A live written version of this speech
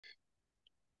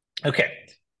Okay.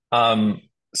 Um,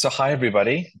 so hi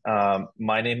everybody.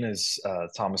 My name is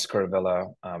Thomas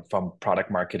Kuruvilla from product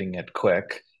marketing at Quiq.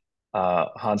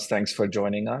 Hans, thanks for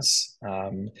joining us.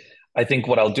 I think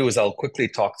what I'll do is I'll quickly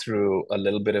talk through a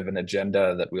little bit of an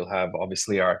agenda that we'll have.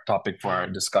 Obviously, our topic for our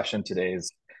discussion today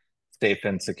is safe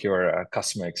and secure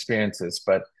customer experiences.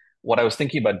 But what I was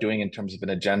thinking about doing in terms of an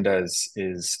agenda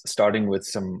is starting with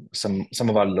some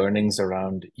of our learnings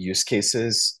around use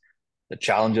cases, the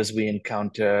challenges we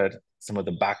encountered, some of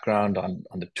the background on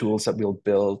the tools that we'll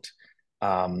build.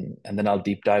 And then I'll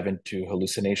deep dive into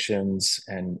hallucinations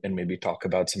and maybe talk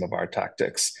about some of our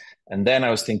tactics. And then I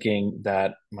was thinking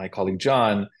that my colleague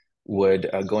John would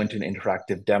go into an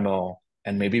interactive demo,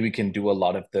 and maybe we can do a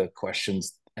lot of the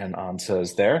questions and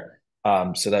answers there,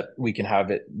 so that we can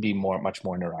have it be much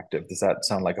more interactive. Does that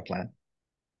sound like a plan?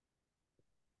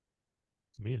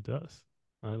 To me, it does.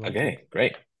 I like it. Okay,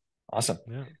 great. Awesome.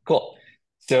 Yeah. Cool.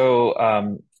 So,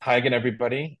 hi again,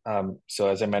 everybody. So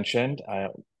as I mentioned,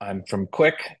 I'm from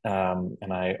Quiq,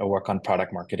 and I work on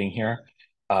product marketing here.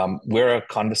 We're a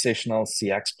conversational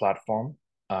CX platform,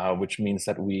 which means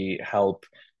that we help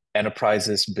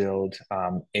enterprises build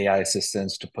AI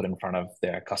assistants to put in front of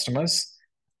their customers.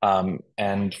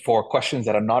 And for questions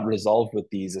that are not resolved with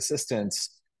these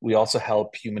assistants, we also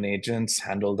help human agents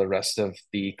handle the rest of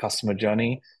the customer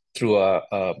journey through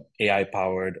a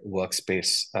AI-powered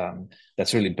workspace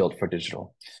that's really built for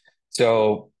digital.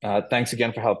 So thanks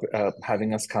again for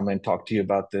having us come and talk to you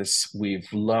about this.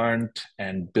 We've learned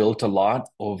and built a lot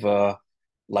over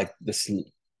like this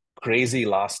crazy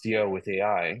last year with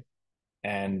AI.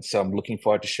 And so I'm looking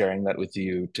forward to sharing that with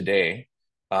you today.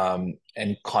 And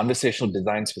conversational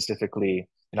design specifically,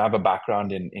 I have a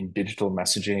background in digital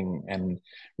messaging and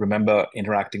remember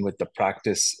interacting with the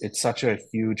practice. It's such a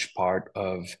huge part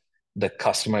of the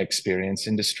customer experience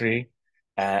industry.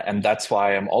 And that's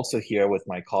why I'm also here with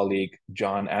my colleague,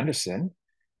 John Andersen.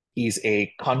 He's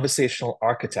a conversational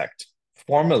architect,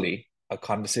 formerly a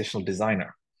conversational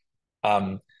designer.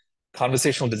 Um,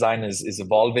 Conversational design is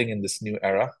evolving in this new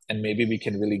era, and maybe we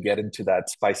can really get into that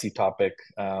spicy topic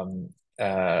in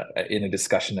a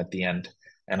discussion at the end.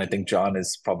 And I think John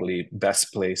is probably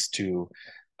best placed to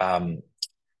um,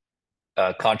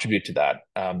 contribute to that.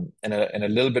 And a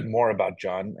little bit more about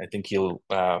John. I think he'll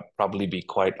probably be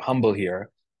quite humble here.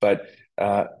 But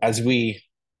as we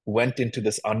went into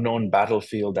this unknown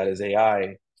battlefield that is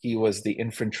AI, he was the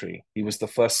infantry. He was the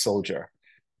first soldier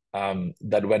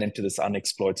that went into this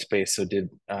unexplored space. So did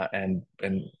and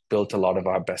built a lot of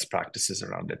our best practices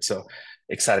around it. So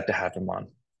excited to have him on.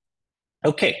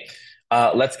 Okay,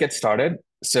 let's get started.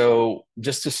 So,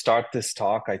 just to start this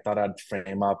talk, I thought I'd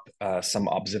frame up some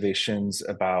observations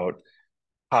about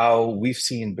how we've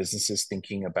seen businesses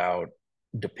thinking about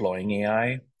deploying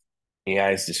AI.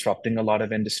 AI is disrupting a lot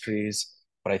of industries,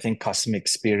 but I think customer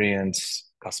experience,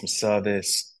 customer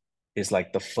service is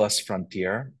like the first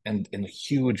frontier and a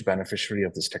huge beneficiary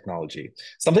of this technology.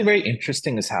 Something very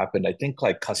interesting has happened. I think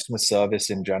like customer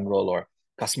service in general or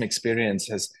customer experience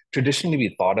has traditionally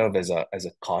been thought of as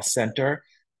a cost center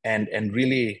and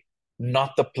really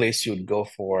not the place you'd go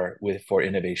for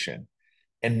innovation.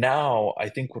 And now I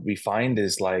think what we find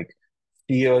is like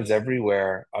CEOs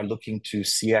everywhere are looking to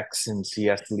CX and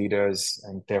CS leaders,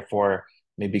 and therefore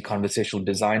maybe conversational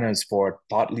designers for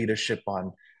thought leadership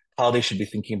on how they should be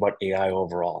thinking about AI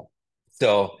overall.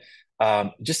 So,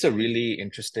 just a really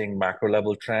interesting macro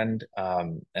level trend.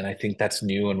 And I think that's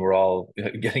new and we're all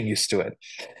getting used to it.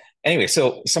 Anyway,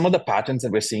 so some of the patterns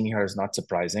that we're seeing here is not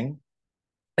surprising.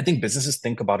 I think businesses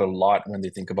think about a lot when they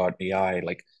think about AI,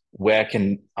 like where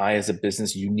can I as a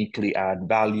business uniquely add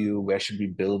value? Where should we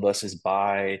build versus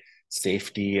buy,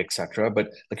 safety, etc. But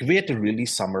like if we had to really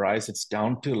summarize, it's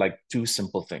down to like two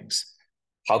simple things.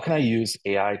 How can I use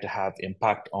AI to have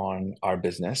impact on our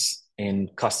business? In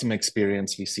customer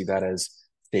experience, we see that as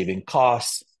saving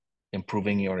costs,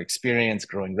 improving your experience,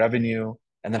 growing revenue.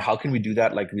 And then how can we do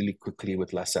that like really quickly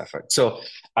with less effort? So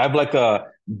I have like a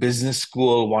business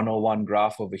school 101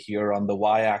 graph over here. On the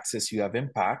y-axis, you have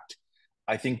impact.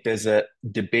 I think there's a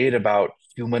debate about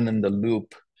human in the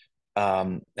loop,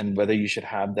 and whether you should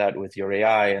have that with your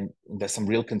AI. And there's some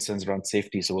real concerns around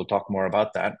safety. So we'll talk more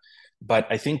about that. But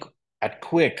I think at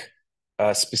Quiq,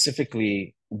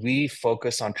 specifically, we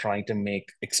focus on trying to make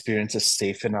experiences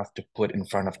safe enough to put in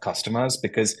front of customers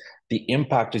because the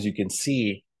impact, as you can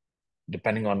see,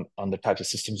 depending on the types of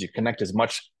systems you connect, is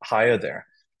much higher there.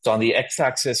 So on the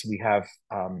x-axis, we have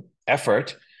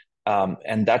effort,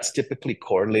 and that's typically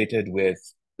correlated with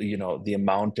the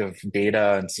amount of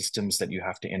data and systems that you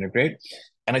have to integrate.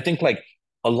 And I think like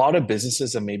a lot of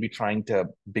businesses are maybe trying to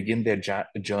begin their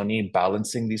journey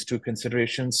balancing these two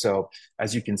considerations. So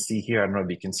as you can see here, I don't know if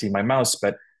you can see my mouse,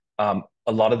 but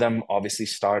a lot of them obviously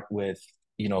start with,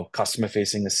 customer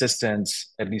facing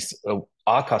assistants, at least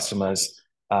our customers,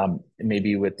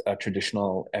 maybe with a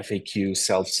traditional FAQ,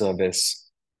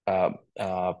 self-service, uh,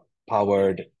 uh,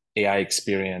 powered AI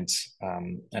experience,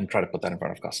 and try to put that in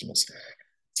front of customers.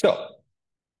 So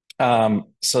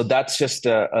that's just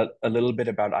a little bit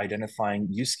about identifying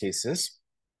use cases.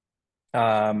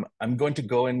 I'm going to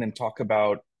go in and talk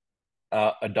about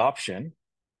adoption.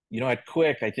 At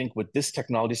Quiq, I think with this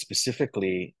technology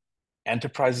specifically,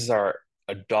 enterprises are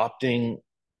adopting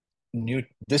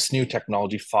this new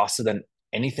technology faster than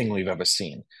anything we've ever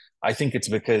seen. I think it's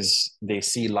because they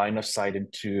see line of sight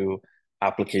into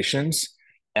applications,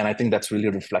 and I think that's really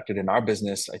reflected in our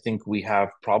business. I think we have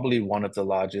probably one of the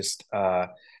largest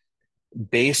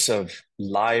base of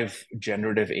live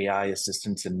generative AI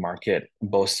assistants in market,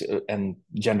 both and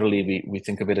generally we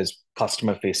think of it as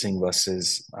customer facing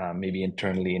versus maybe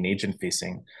internally and agent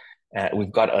facing.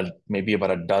 We've got maybe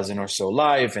about a dozen or so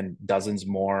live and dozens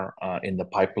more in the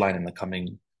pipeline in the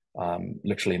coming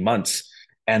literally months.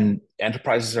 And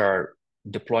enterprises are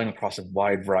deploying across a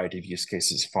wide variety of use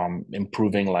cases, from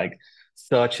improving like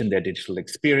search in their digital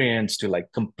experience to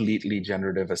like completely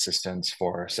generative assistance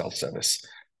for self-service.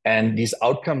 And these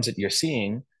outcomes that you're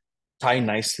seeing tie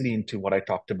nicely into what I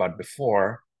talked about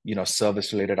before,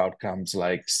 service-related outcomes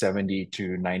like 70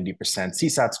 to 90%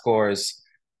 CSAT scores,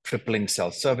 tripling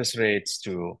self-service rates,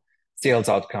 to sales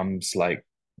outcomes like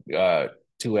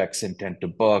 2x intent to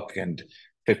book and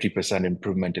 50%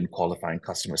 improvement in qualifying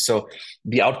customers. So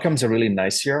the outcomes are really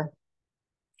nice here.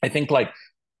 I think like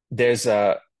there's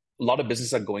a lot of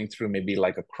businesses are going through maybe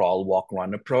like a crawl, walk,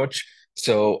 run approach.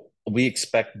 So we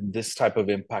expect this type of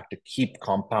impact to keep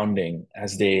compounding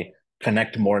as they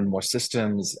connect more and more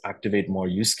systems, activate more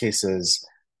use cases,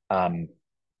 and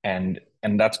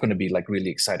that's going to be like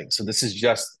really exciting. So this is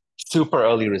just super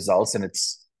early results, and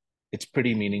it's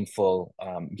pretty meaningful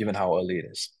given how early it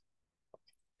is.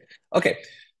 Okay,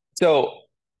 so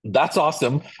that's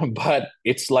awesome, but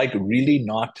it's like really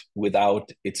not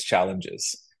without its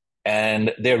challenges.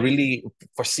 And they're really,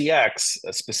 for CX,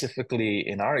 specifically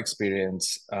in our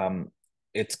experience,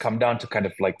 it's come down to kind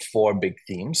of like four big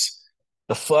themes.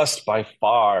 The first, by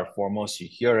far foremost, you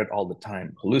hear it all the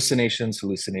time: hallucinations,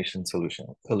 hallucinations.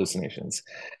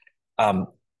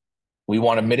 We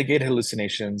want to mitigate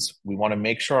hallucinations. We want to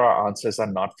make sure our answers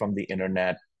are not from the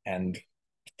internet and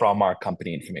from our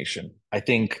company information. I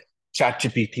think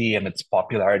ChatGPT and its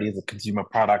popularity as a consumer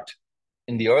product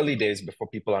in the early days, before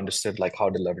people understood like how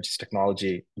to leverage this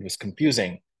technology, it was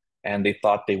confusing, and they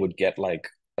thought they would get like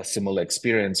a similar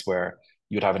experience where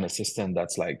you'd have an assistant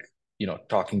that's like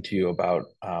talking to you about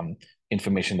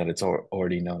information that it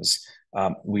already knows.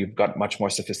 We've got much more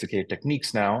sophisticated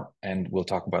techniques now, and we'll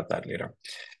talk about that later.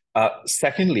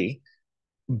 Secondly,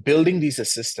 building these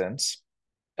assistants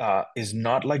is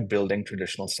not like building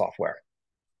traditional software.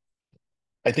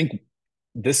 I think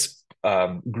this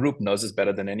group knows this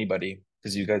better than anybody,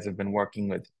 because you guys have been working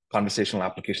with conversational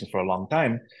applications for a long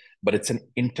time, but it's an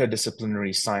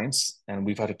interdisciplinary science, and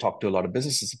we've had to talk to a lot of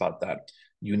businesses about that.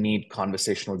 You need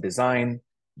conversational design,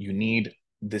 you need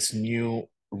this new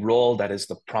role that is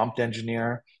the prompt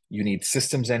engineer, you need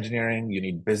systems engineering, you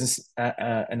need business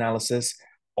analysis,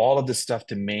 all of this stuff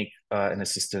to make an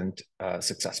assistant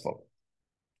successful.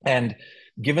 And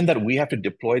given that we have to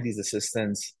deploy these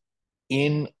assistants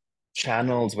in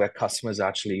channels where customers are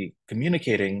actually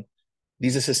communicating,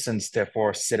 these assistants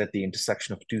therefore sit at the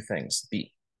intersection of two things: the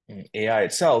AI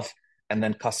itself and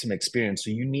then customer experience. So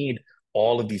you need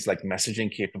all of these like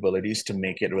messaging capabilities to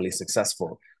make it really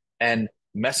successful. And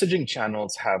messaging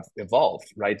channels have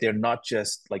evolved, right? They're not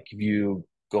just like if you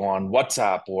go on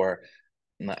WhatsApp or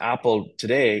Apple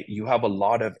today, you have a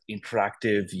lot of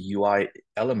interactive UI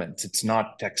elements. It's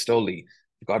not text only.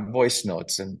 You've got voice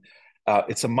notes, and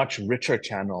it's a much richer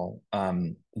channel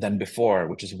than before,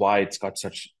 which is why it's got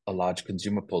such a large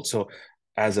consumer pool. So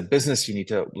as a business, you need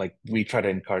to we try to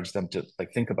encourage them to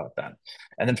think about that.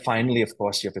 And then finally, of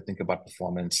course, you have to think about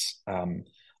performance.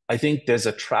 I think there's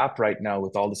a trap right now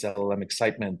with all this LLM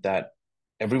excitement that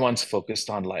everyone's focused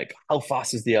on like how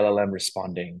fast is the LLM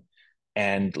responding,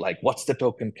 and like what's the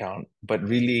token count. But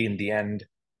really, in the end,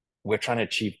 we're trying to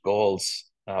achieve goals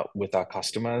with our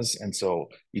customers, and so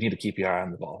you need to keep your eye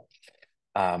on the ball.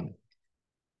 I'm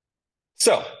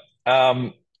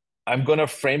going to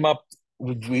frame up.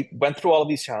 We went through all of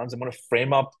these challenges. I'm going to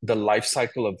frame up the life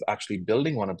cycle of actually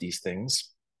building one of these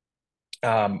things,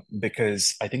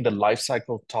 because I think the life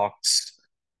cycle talks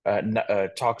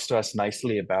talks to us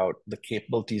nicely about the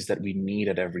capabilities that we need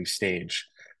at every stage.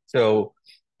 So,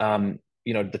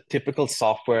 the typical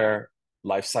software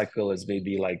lifecycle is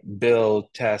maybe like build,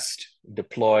 test,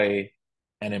 deploy,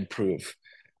 and improve.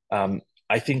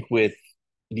 I think with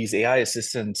these AI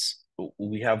assistants,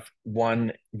 we have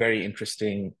one very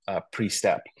interesting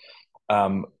pre-step.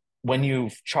 Um, when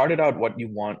you've charted out what you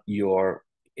want your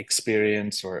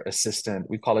experience or assistant,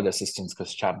 we call it assistants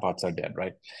because chatbots are dead,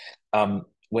 right?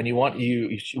 When you want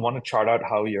to chart out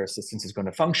how your assistance is going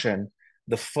to function,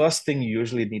 the first thing you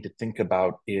usually need to think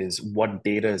about is what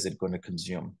data is it going to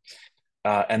consume.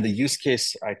 And the use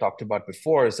case I talked about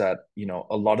before is that,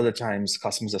 a lot of the times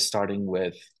customers are starting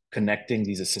with connecting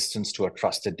these assistants to a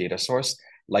trusted data source,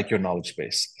 like your knowledge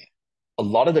base. A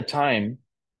lot of the time,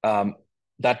 um,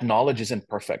 that knowledge isn't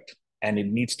perfect and it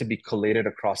needs to be collated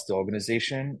across the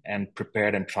organization and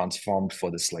prepared and transformed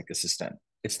for this like assistant.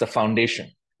 It's the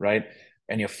foundation, right?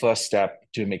 And your first step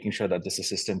to making sure that this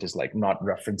assistant is like not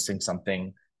referencing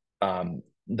something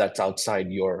that's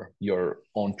outside your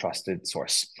own trusted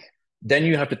source. Then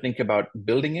you have to think about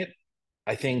building it.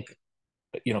 I think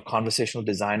conversational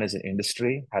design as an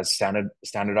industry has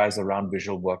standardized around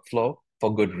visual workflow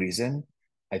for good reason.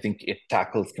 I think it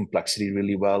tackles complexity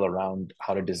really well around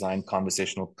how to design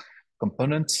conversational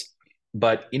components.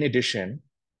 But in addition,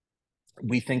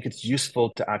 we think it's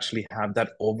useful to actually have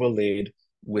that overlaid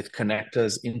with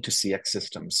connectors into CX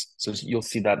systems. So you'll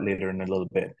see that later in a little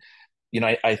bit.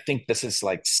 I think this is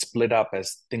like split up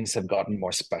as things have gotten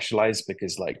more specialized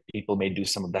because like people may do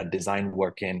some of that design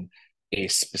work in a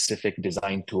specific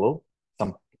design tool,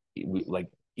 some like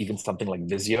even something like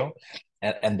Visio,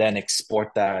 and then export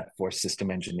that for system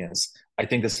engineers. I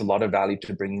think there's a lot of value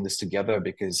to bringing this together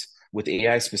because with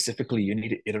AI specifically, you need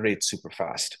to iterate super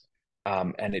fast.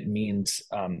 And it means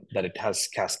that it has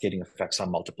cascading effects on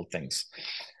multiple things.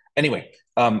 Anyway,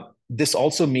 this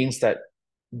also means that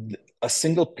a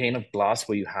single pane of glass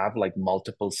where you have like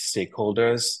multiple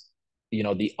stakeholders,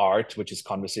 the art, which is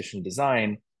conversational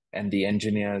design, and the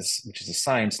engineers, which is a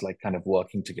science, like kind of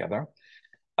working together.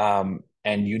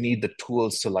 And you need the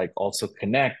tools to like also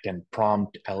connect and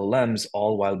prompt LLMs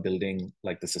all while building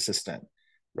like this assistant,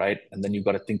 right? And then you've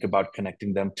got to think about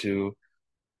connecting them to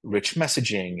rich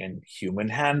messaging and human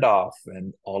handoff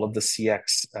and all of the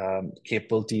CX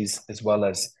capabilities, as well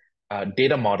as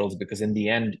data models, because in the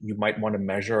end, you might want to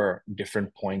measure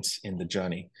different points in the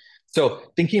journey. So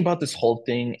thinking about this whole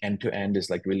thing end to end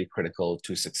is like really critical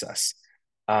to success.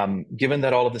 Given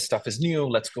that all of this stuff is new,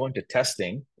 let's go into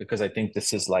testing because I think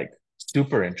this is like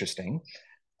super interesting.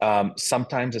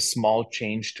 Sometimes a small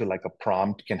change to like a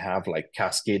prompt can have like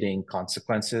cascading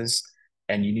consequences,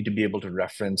 and you need to be able to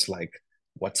reference like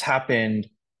what's happened,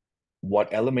 what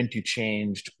element you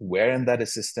changed, where in that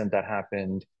assistant that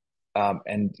happened,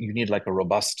 and you need like a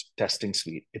robust testing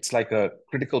suite. It's like a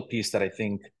critical piece that I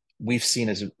think we've seen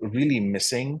as really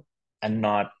missing and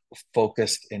not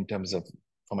focused in terms of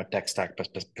from a tech stack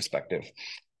perspective.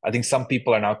 I think some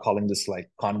people are now calling this like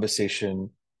conversation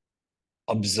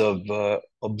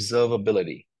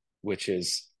observability, which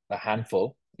is a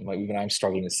handful. Even I'm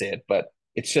struggling to say it, but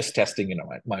it's just testing in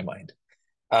my mind.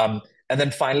 And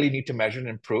then finally, need to measure and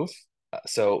improve.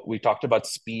 So we talked about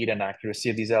speed and accuracy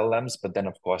of these LLMs, but then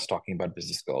of course talking about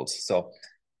business goals. So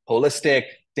holistic,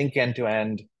 think end to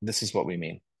end. This is what we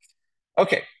mean.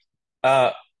 Okay.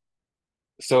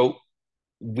 So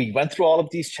we went through all of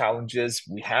these challenges.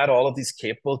 We had all of these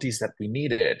capabilities that we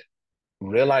needed,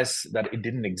 realized that it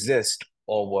didn't exist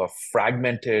or were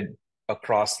fragmented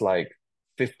across like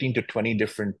 15 to 20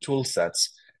 different tool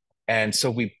sets. And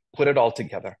so we put it all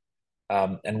together.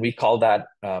 And we call that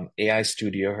AI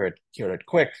Studio here at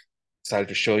Quiq. Excited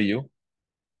to show you.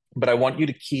 But I want you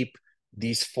to keep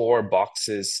these four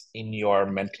boxes in your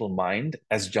mental mind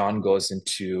as John goes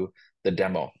into the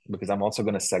demo, because I'm also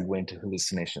going to segue into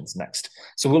hallucinations next.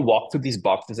 So we'll walk through these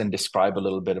boxes and describe a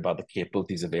little bit about the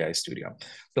capabilities of AI Studio.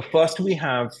 So first we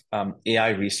have AI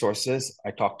resources.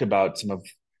 I talked about some of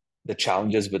the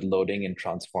challenges with loading and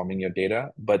transforming your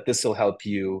data, but this will help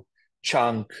you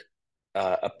chunk,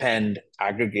 append,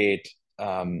 aggregate,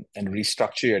 and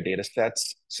restructure your data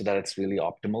sets so that it's really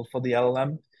optimal for the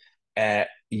LLM.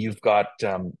 You've got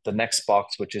the next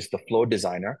box, which is the flow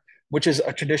designer, which is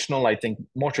a traditional, I think,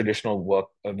 more traditional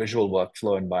visual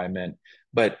workflow environment.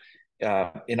 But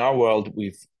in our world,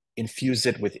 we've infused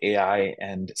it with AI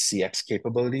and CX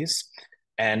capabilities.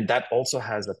 And that also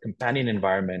has a companion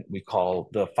environment we call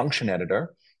the function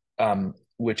editor,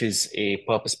 which is a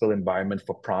purpose-built environment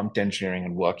for prompt engineering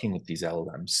and working with these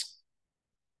LLMs.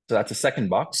 So that's the second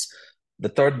box. The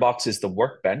third box is the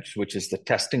workbench, which is the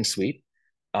testing suite.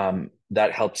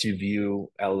 That helps you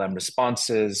view LLM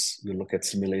responses. You look at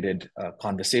simulated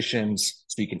conversations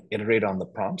so you can iterate on the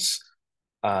prompts.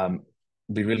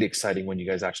 Be really exciting when you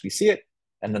guys actually see it.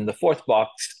 And then the fourth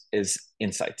box is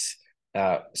insights.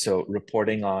 So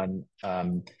reporting on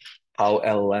how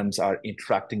LLMs are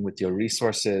interacting with your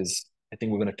resources. I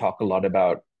think we're going to talk a lot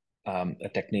about a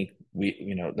technique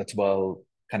that's well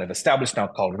kind of established now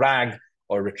called RAG,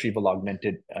 or retrieval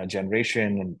augmented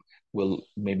generation, and we'll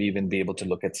maybe even be able to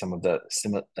look at some of the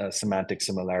semantic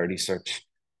similarity search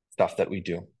stuff that we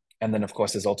do. And then, of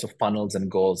course, there's also funnels and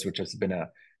goals, which has been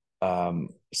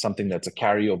something that's a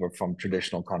carryover from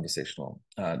traditional conversational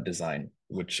design,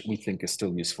 which we think is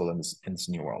still useful in this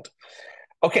new world.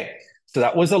 Okay, so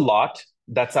that was a lot.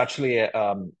 That's actually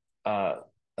a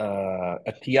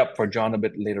tee up for John a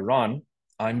bit later on.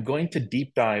 I'm going to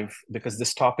deep dive because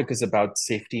this topic is about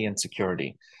safety and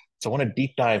security. So I want to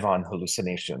deep dive on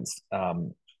hallucinations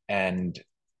and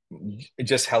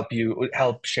just help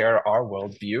share our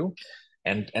worldview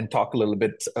and talk a little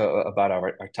bit about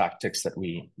our tactics that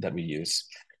we use.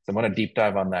 So I want to deep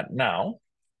dive on that now.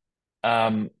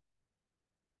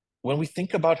 When we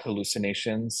think about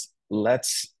hallucinations,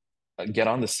 let's get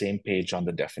on the same page on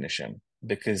the definition,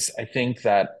 because I think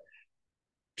that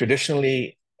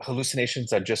traditionally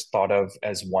hallucinations are just thought of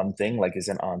as one thing, like is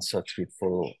an answer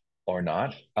truthful or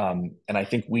not. And I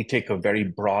think we take a very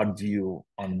broad view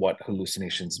on what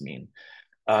hallucinations mean.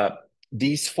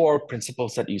 These four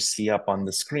principles that you see up on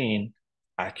the screen,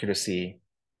 accuracy,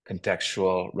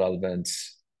 contextual,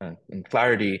 relevance, and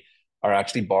clarity, are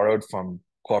actually borrowed from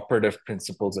cooperative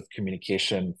principles of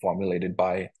communication formulated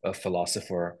by a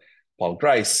philosopher, Paul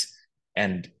Grice,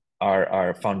 and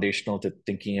are foundational to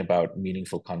thinking about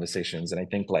meaningful conversations. And I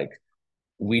think like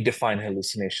we define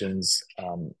hallucinations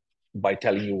by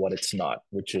telling you what it's not,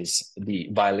 which is the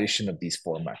violation of these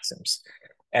four maxims.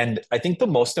 And I think the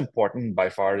most important by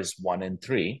far is 1 and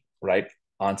 3, right?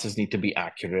 Answers need to be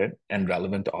accurate and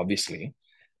relevant, obviously.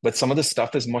 But some of the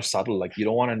stuff is more subtle. Like you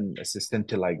don't want an assistant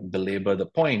to like belabor the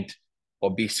point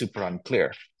or be super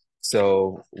unclear.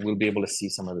 So we'll be able to see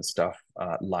some of the stuff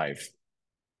live.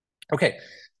 Okay,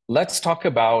 let's talk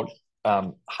about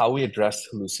how we address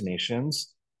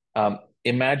hallucinations.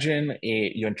 Imagine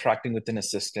you're interacting with an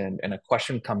assistant and a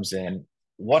question comes in.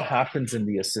 What happens in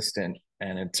the assistant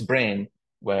and its brain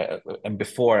and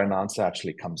before an answer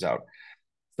actually comes out?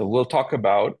 So we'll talk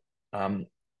about how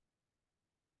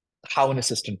an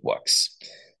assistant works.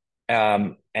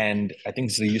 And I think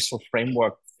it's a useful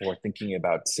framework for thinking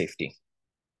about safety.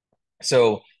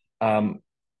 So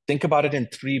think about it in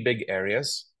 3 big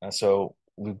areas. So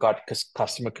we've got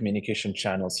customer communication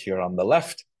channels here on the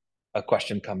left. A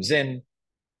question comes in.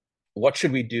 What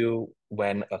should we do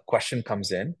when a question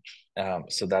comes in?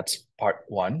 So that's part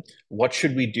 1. What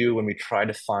should we do when we try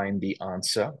to find the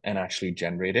answer and actually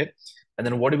generate it? And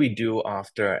then what do we do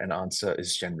after an answer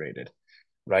is generated,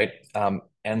 right?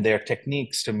 And there are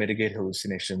techniques to mitigate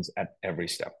hallucinations at every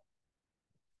step.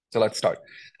 So let's start.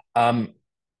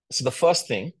 So the first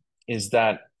thing is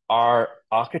that our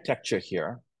architecture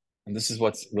here, and this is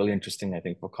what's really interesting, I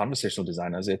think, for conversational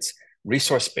designers, it's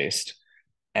resource-based,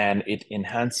 and it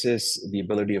enhances the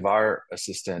ability of our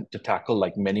assistant to tackle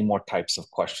like many more types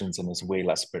of questions and is way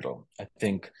less brittle. I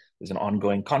think there's an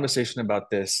ongoing conversation about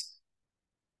this.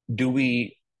 Do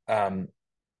we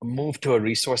move to a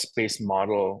resource-based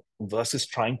model versus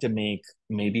trying to make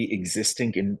maybe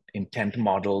existing intent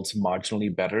models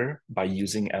marginally better by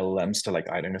using LLMs to like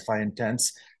identify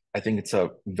intents? I think it's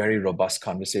a very robust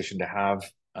conversation to have,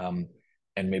 and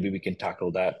maybe we can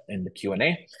tackle that in the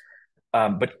Q&A.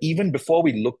 But even before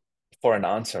we look for an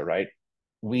answer, right,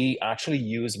 we actually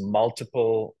use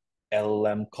multiple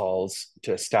LLM calls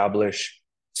to establish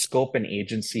scope and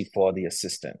agency for the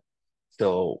assistant.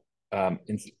 So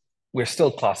we're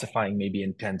still classifying maybe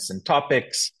intents and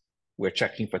topics. We're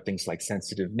checking for things like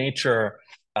sensitive nature.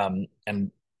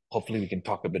 And hopefully we can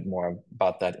talk a bit more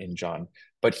about that in John.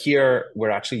 But here we're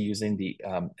actually using the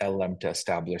LLM to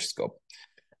establish scope.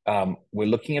 We're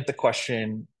looking at the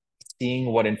question,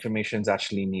 seeing what information is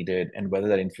actually needed and whether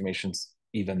that information's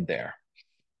even there.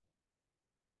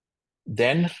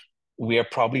 Then we are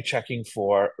probably checking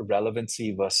for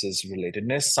relevancy versus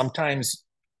relatedness. Sometimes,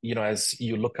 as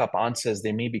you look up answers,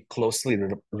 they may be closely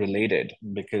related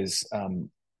because,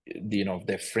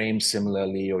 they're framed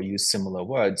similarly or use similar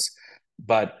words,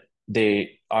 but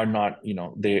they are not,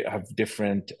 they have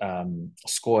different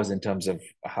scores in terms of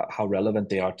how relevant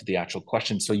they are to the actual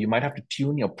question. So you might have to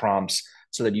tune your prompts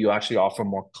so that you actually offer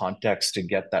more context to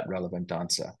get that relevant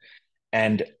answer.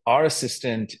 And our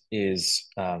assistant is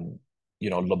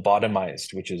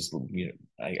lobotomized, which is,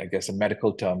 I guess a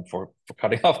medical term for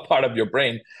cutting off part of your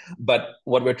brain. But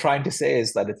what we're trying to say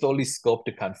is that it's only scoped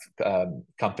to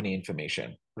company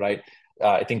information, right?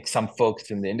 I think some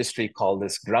folks in the industry call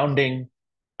this grounding,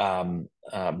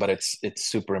 but it's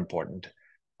super important.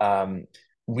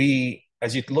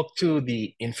 As you look to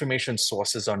the information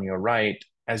sources on your right,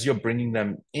 as you're bringing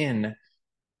them in,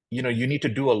 you need to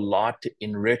do a lot to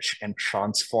enrich and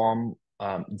transform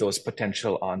those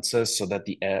potential answers so that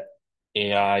the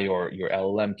AI or your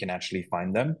LLM can actually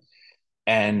find them.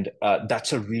 And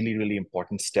that's a really, really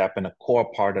important step and a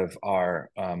core part of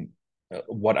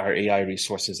what our AI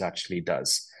resources actually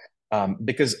does.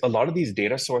 Because a lot of these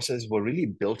data sources were really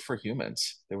built for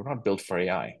humans. They were not built for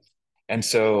AI. And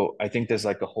so I think there's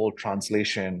like a whole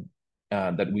translation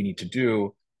that we need to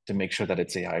do to make sure that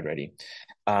it's AI ready.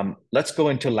 Let's go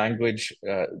into language,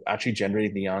 actually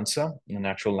generating the answer in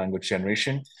natural language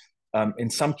generation. In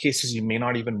some cases, you may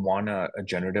not even want a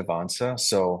generative answer.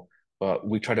 So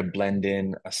we try to blend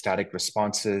in static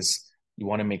responses. You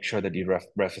want to make sure that you're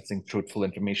referencing truthful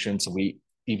information. So we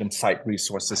even cite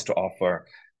resources to offer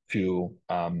to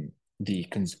the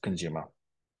consumer.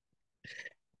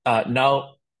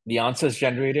 Now, the answer is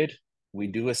generated. We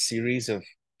do a series of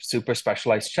super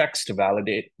specialized checks to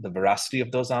validate the veracity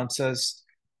of those answers.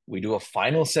 We do a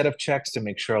final set of checks to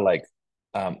make sure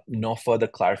no further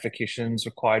clarifications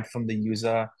required from the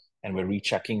user, and we're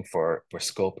rechecking for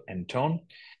scope and tone.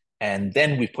 And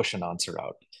then we push an answer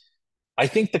out. I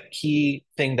think the key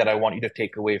thing that I want you to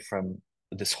take away from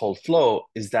this whole flow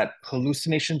is that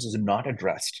hallucinations is not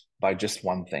addressed by just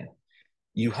one thing.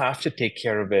 You have to take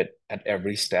care of it at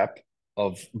every step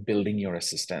of building your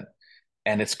assistant.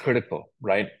 And it's critical,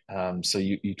 right? So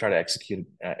you try to execute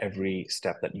every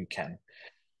step that you can.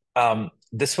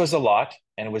 This was a lot,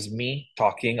 and it was me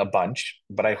talking a bunch,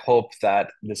 but I hope that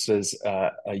this was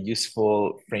a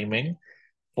useful framing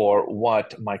for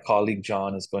what my colleague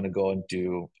John is going to go and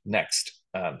do next.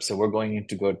 So we're going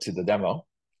to go to the demo.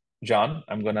 John,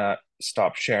 I'm going to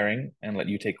stop sharing and let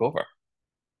you take over.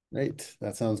 Great,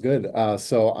 that sounds good.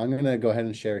 So I'm going to go ahead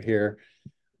and share here.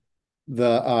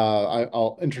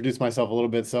 I'll introduce myself a little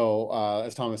bit. So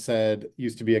as Thomas said,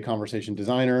 used to be a conversation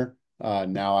designer.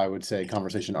 Now I would say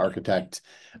conversation architect.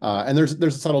 And there's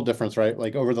a subtle difference, right?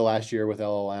 Like over the last year with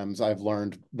LLMs, I've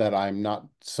learned that I'm not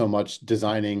so much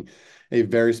designing a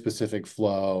very specific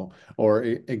flow or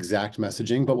exact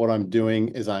messaging, but what I'm doing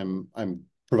is I'm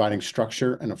providing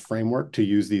structure and a framework to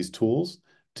use these tools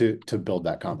to build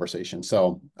that conversation.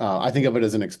 So I think of it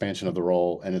as an expansion of the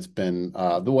role, and it's been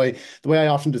the way I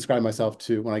often describe myself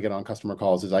to when I get on customer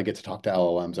calls is I get to talk to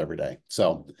LLMs every day.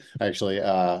 So I actually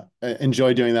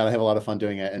enjoy doing that. I have a lot of fun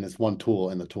doing it, and it's one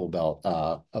tool in the tool belt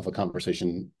of a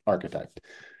conversation architect.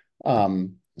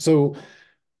 So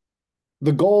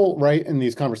the goal, right, in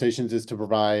these conversations is to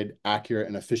provide accurate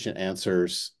and efficient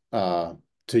answers to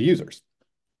users.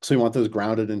 So you want those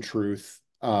grounded in truth.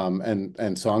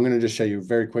 And so I'm going to just show you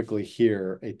very quickly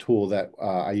here a tool that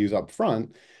I use up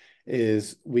front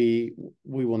is we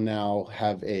will now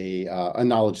have a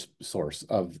knowledge source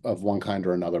of one kind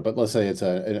or another. But let's say it's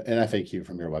an FAQ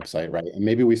from your website, right? And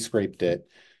maybe we scraped it.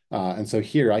 And so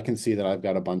here I can see that I've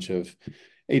got a bunch of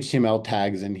HTML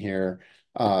tags in here.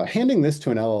 Handing this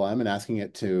to an LLM and asking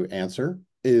it to answer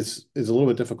is a little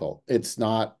bit difficult. It's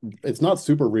not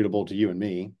super readable to you and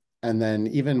me. And then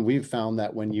even we've found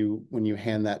that when you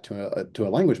hand that to a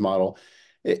language model,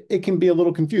 it can be a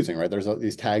little confusing, right? There's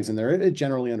these tags in there. It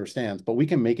generally understands, but we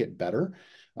can make it better.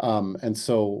 And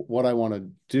so what I want to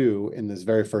do in this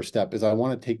very first step is I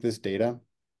want to take this data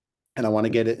and I want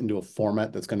to get it into a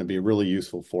format that's going to be really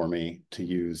useful for me to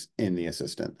use in the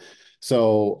assistant.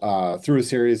 So through a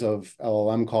series of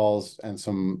LLM calls and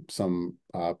some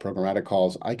programmatic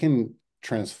calls, I can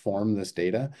transform this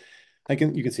data. You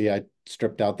can see I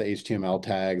stripped out the HTML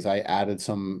tags. I added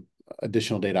some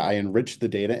additional data. I enriched the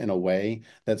data in a way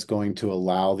that's going to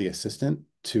allow the assistant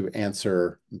to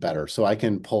answer better. So I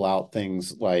can pull out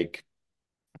things like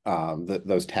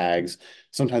those tags.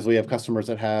 Sometimes we have customers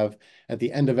that have at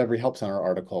the end of every Help Center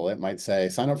article, it might say,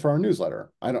 sign up for our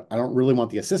newsletter. I don't really want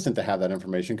the assistant to have that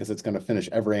information because it's going to finish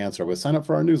every answer with sign up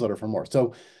for our newsletter for more.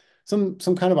 So some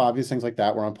kind of obvious things like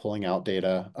that where I'm pulling out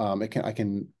data. I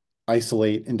can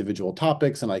isolate individual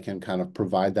topics and I can kind of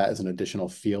provide that as an additional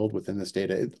field within this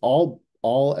data. It's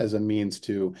all as a means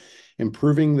to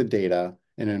improving the data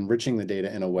and enriching the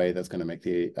data in a way that's going to make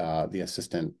the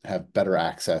assistant have better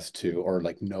access to or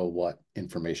like know what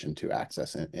information to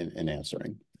access in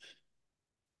answering.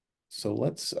 So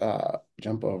let's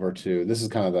jump over to, this is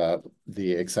kind of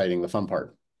the exciting, the fun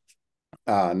part.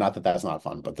 Not that that's not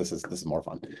fun, but this is more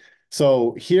fun.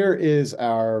 So here is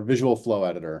our visual flow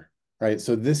editor, right?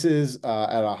 So this is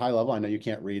at a high level. I know you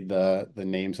can't read the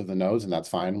names of the nodes, and that's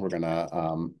fine. We're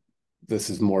gonna this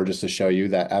is more just to show you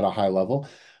that at a high level,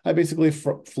 I basically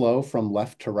flow from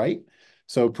left to right.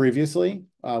 So previously,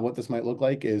 what this might look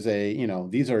like is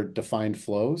these are defined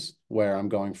flows where I'm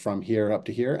going from here up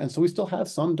to here. And so we still have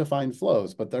some defined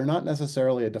flows, but they're not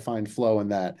necessarily a defined flow in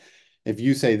that if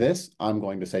you say this, I'm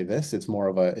going to say this. It's more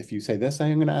of a, if you say this, I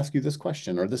am going to ask you this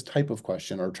question or this type of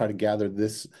question or try to gather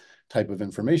this type of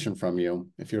information from you.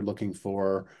 If you're looking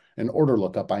for an order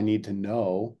lookup, I need to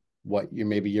know what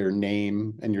maybe your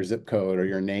name and your zip code or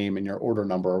your name and your order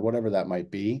number or whatever that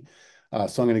might be.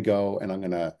 So I'm going to go and I'm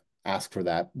going to ask for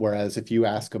that. Whereas if you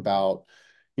ask about,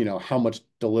 how much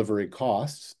delivery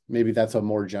costs, maybe that's a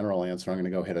more general answer. I'm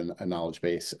going to go hit a knowledge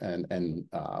base and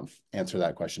answer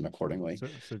that question accordingly.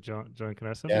 So John, can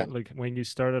I ask Yeah. something? Like when you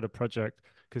started a project,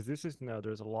 because this is now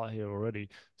there's a lot here already.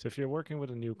 So if you're working with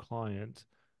a new client,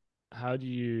 how do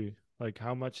you like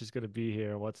how much is going to be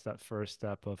here? What's that first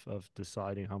step of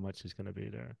deciding how much is going to be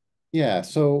there? Yeah.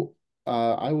 So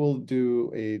I will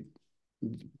do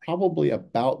probably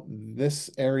about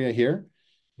this area here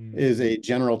Mm. is a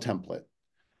general template.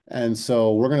 And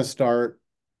so we're going to start,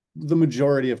 the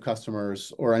majority of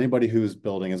customers or anybody who's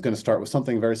building is going to start with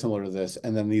something very similar to this.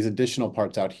 And then these additional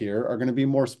parts out here are going to be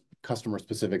more customer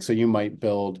specific. So you might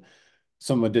build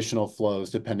some additional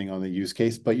flows depending on the use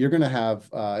case, but you're going to have,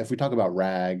 if we talk about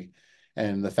RAG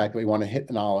and the fact that we want to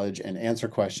hit knowledge and answer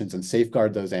questions and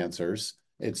safeguard those answers,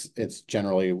 it's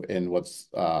generally in what's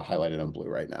highlighted in blue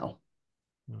right now.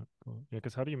 Right, cool. Yeah,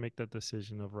 because how do you make that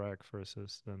decision of RAG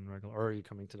versus then regular? Or are you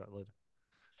coming to that later?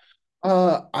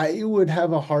 I would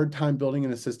have a hard time building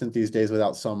an assistant these days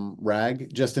without some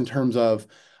RAG, just in terms of,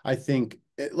 I think,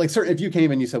 like, if you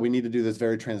came and you said we need to do this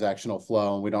very transactional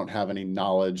flow and we don't have any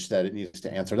knowledge that it needs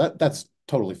to answer, that's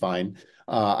totally fine.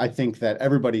 I think that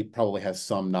everybody probably has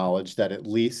some knowledge that at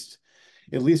least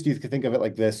you could think of it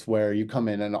like this, where you come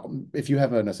in and if you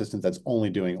have an assistant that's only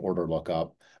doing order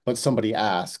lookup, but somebody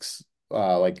asks,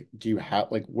 like,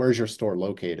 where's your store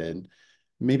located?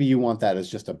 Maybe you want that as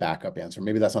just a backup answer.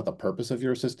 Maybe that's not the purpose of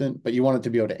your assistant, but you want it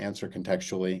to be able to answer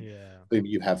contextually. Yeah. Maybe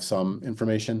you have some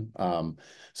information.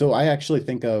 So I actually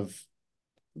think of,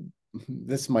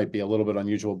 this might be a little bit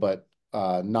unusual, but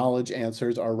knowledge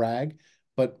answers are RAG,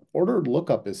 but ordered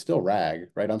lookup is still RAG,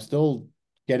 right? I'm still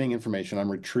getting information.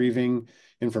 I'm retrieving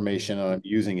information Yeah. and I'm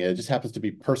using it. It just happens to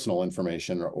be personal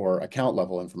information or account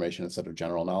level information instead of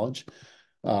general knowledge.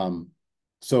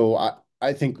 So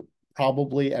I think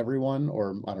probably everyone,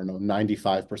 or I don't know,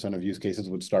 95% of use cases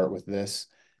would start with this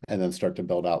and then start to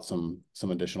build out some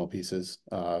additional pieces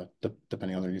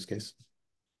depending on their use case.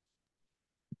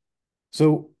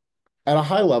 So at a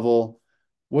high level,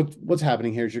 what's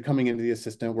happening here is you're coming into the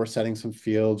assistant, we're setting some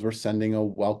fields, we're sending a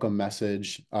welcome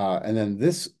message, and then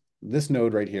this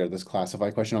node right here, this classify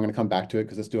question, I'm going to come back to it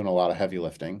because it's doing a lot of heavy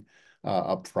lifting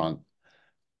up front.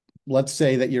 Let's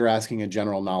say that you're asking a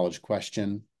general knowledge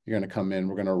question. You're going to come in,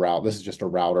 we're going to route. This is just a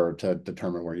router to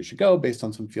determine where you should go based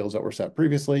on some fields that were set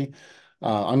previously.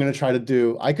 I'm going to try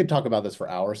to I could talk about this for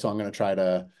hours, so I'm going to try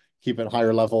to keep it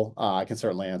higher level. I can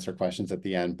certainly answer questions at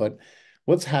the end, but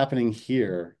what's happening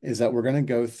here is that we're going to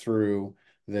go through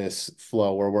this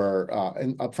flow where we're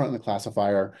up front in the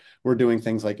classifier, we're doing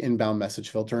things like inbound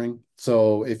message filtering.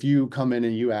 So if you come in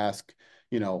and you ask,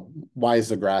 why is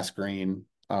the grass green?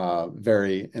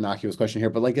 Very innocuous question here,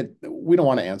 but we don't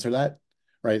want to answer that,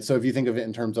 right? So if you think of it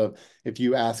in terms of if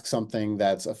you ask something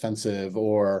that's offensive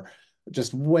or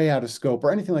just way out of scope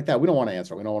or anything like that, we don't want to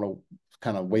answer. We don't want to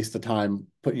kind of waste the time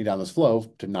putting you down this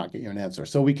flow to not get you an answer.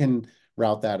 So we can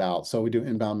route that out. So we do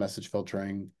inbound message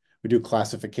filtering. We do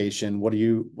classification.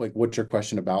 What's your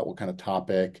question about? What kind of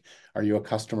topic? Are you a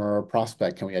customer or a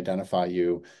prospect? Can we identify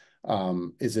you?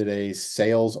 Is it a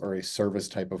sales or a service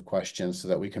type of question so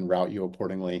that we can route you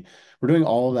accordingly? We're doing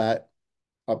all of that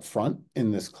up front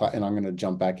in this class, and I'm going to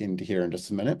jump back into here in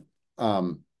just a minute.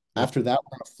 After that,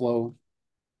 we're going to flow.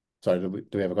 Sorry, do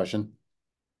we have a question?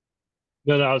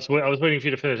 No, no, I was waiting for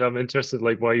you to finish. I'm interested,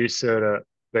 like why you sort of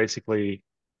basically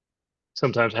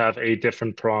sometimes have eight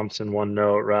different prompts in one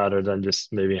note rather than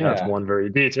just maybe have Yeah. one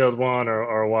very detailed one,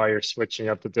 or why you're switching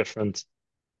up the different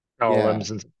Yeah,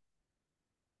 LLMs and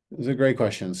it's a great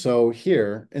question. So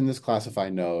here in this classify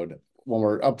node, when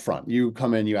we're up front, you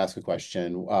come in, you ask a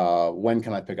question, when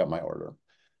can I pick up my order?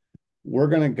 We're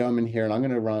going to come in here and I'm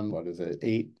going to run, what is it,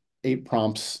 eight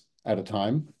prompts at a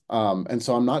time. And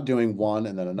so I'm not doing one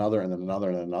and then another and then another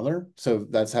and another. So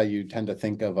that's how you tend to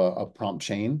think of a prompt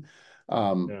chain.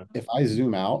 yeah. If I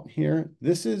zoom out here,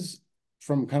 this is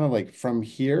from kind of like from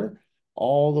here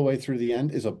all the way through the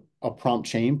end is a prompt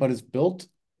chain, but it's built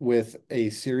with a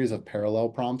series of parallel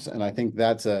prompts. And I think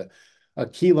that's a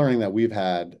key learning that we've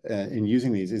had in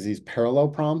using these parallel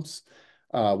prompts,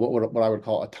 what I would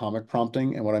call atomic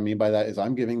prompting. And what I mean by that is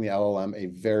I'm giving the LLM a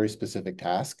very specific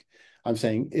task. I'm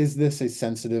saying, is this a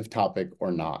sensitive topic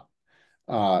or not?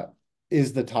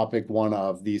 Is the topic one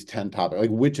of these 10 topics? Like,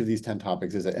 which of these 10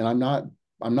 topics is it? And I'm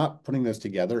not putting those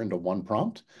together into one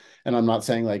prompt. And I'm not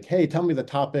saying like, hey, tell me the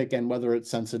topic and whether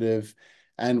it's sensitive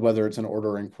and whether it's an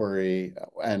order inquiry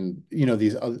and, you know,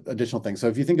 these additional things. So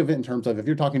if you think of it in terms of, if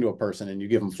you're talking to a person and you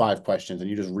give them 5 questions and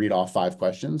you just read off 5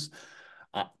 questions,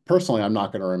 personally, I'm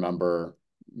not going to remember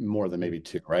more than maybe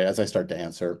 2, right? As I start to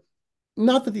answer.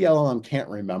 Not that the LLM can't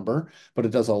remember, but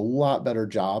it does a lot better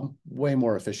job, way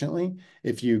more efficiently,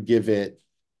 if you give it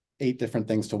 8 different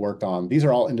things to work on. These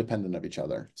are all independent of each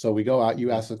other. So we go out,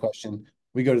 you ask the question,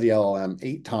 we go to the LLM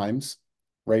 8 times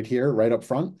right here, right up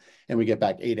front, and we get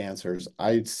back 8 answers.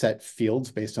 I set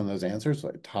fields based on those answers,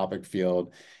 like topic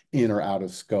field, in or out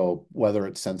of scope, whether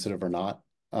it's sensitive or not.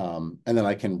 And then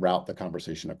I can route the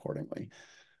conversation accordingly.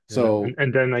 Yeah. So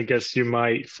And then I guess you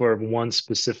might, for one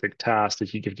specific task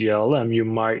that you give the LLM, you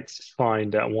might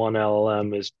find that one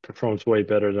LLM is performs way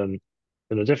better than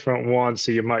a different one.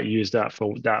 So you might use that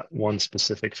for that one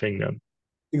specific thing then.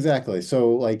 exactly.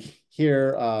 So like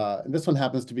here, this one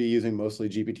happens to be using mostly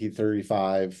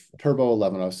GPT-35 Turbo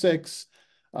 1106.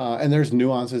 And there's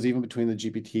nuances even between the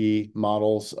GPT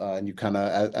models. And you kind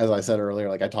of, as I said earlier,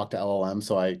 like I talk to LLM,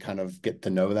 so I kind of get to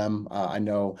know them. I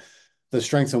know the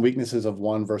strengths and weaknesses of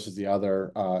one versus the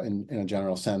other in a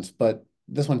general sense. But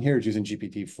this one here is using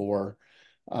GPT-4.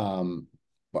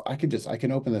 But I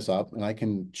can open this up and I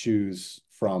can choose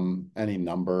from any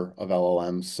number of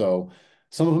LLMs. So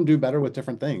some of them do better with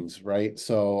different things, right?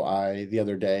 So the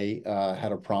other day,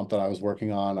 had a prompt that I was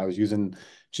working on. I was using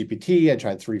GPT. I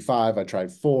tried 3.5. I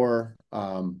tried 4.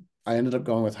 I ended up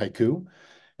going with Haiku,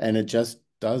 and it just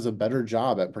does a better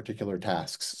job at particular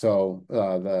tasks. So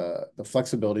the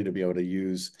flexibility to be able to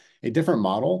use a different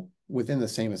model within the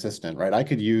same assistant, right? I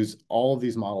could use all of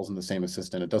these models in the same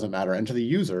assistant. It doesn't matter. And to the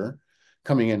user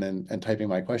coming in and typing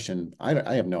my question,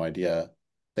 I have no idea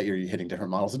that you're hitting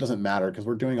different models. It doesn't matter because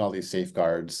we're doing all these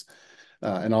safeguards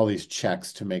and all these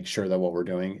checks to make sure that what we're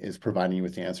doing is providing you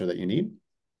with the answer that you need.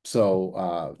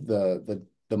 So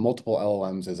the multiple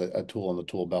LLMs is a tool in the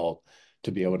tool belt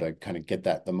to be able to kind of get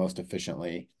that the most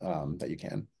efficiently that you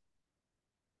can.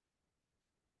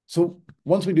 So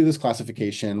once we do this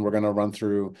classification, we're going to run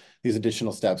through these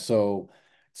additional steps. So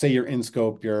say you're in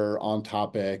scope, you're on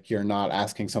topic, you're not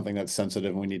asking something that's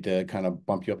sensitive, and we need to kind of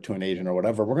bump you up to an agent or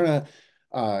whatever. We're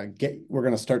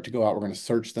going to start to go out. We're going to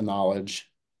search the knowledge.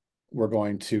 We're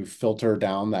going to filter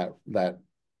down that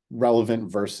relevant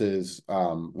versus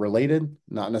related,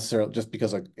 not necessarily just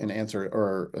because an answer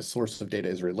or a source of data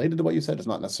is related to what you said is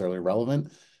not necessarily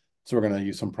relevant. So we're going to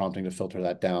use some prompting to filter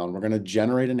that down. We're going to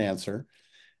generate an answer.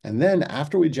 And then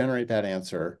after we generate that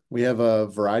answer, we have a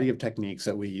variety of techniques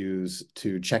that we use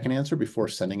to check an answer before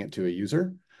sending it to a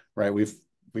user, right? We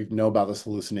know about this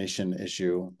hallucination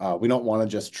issue. We don't want to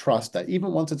just trust that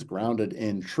even once it's grounded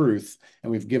in truth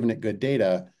and we've given it good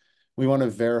data, we want to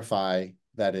verify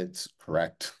that it's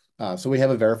correct. So we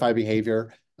have a verify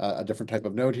behavior, a different type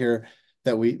of node here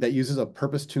that uses a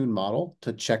purpose-tuned model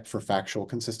to check for factual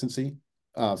consistency.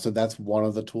 So that's one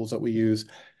of the tools that we use.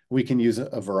 We can use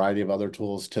a variety of other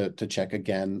tools to check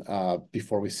again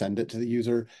before we send it to the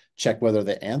user, check whether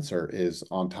the answer is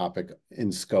on topic,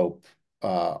 in scope,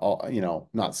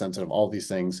 not sensitive, all these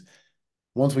things.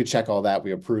 Once we check all that,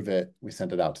 we approve it, we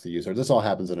send it out to the user. This all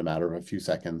happens in a matter of a few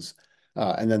seconds.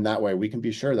 And then that way we can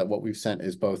be sure that what we've sent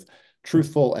is both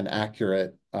truthful and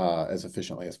accurate as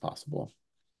efficiently as possible.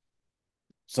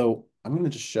 So I'm going to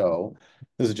just show,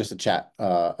 this is just a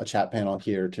chat panel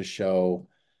here to show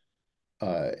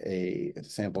a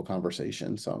sample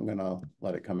conversation. So I'm going to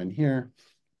let it come in here.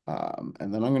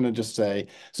 And then I'm going to just say,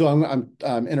 so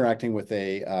I'm interacting with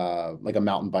like a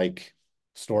mountain bike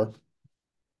store,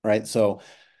 right? So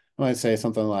I might say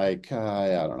something like,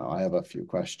 I don't know, I have a few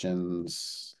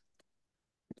questions.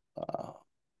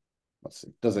 Let's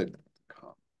see, does it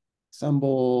come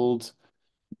assembled?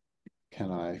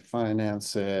 Can I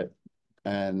finance it?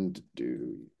 And do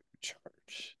you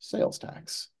charge sales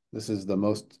tax? This is the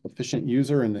most efficient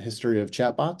user in the history of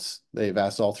chatbots. They've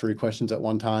asked all 3 questions at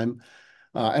one time.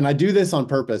 And I do this on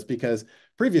purpose because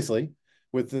previously,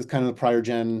 with this kind of prior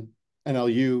gen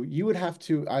NLU, you would have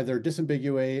to either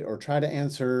disambiguate or try to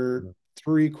answer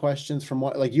 3 questions from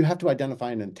what, like you have to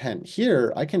identify an intent.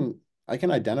 Here, I can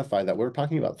identify that we're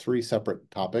talking about 3 separate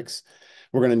topics.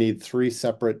 We're going to need 3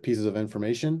 separate pieces of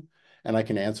information. and I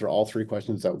can answer all three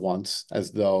questions at once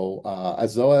as though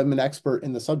I'm an expert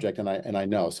in the subject and I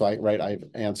know. So I've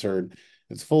answered,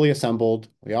 it's fully assembled.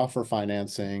 We offer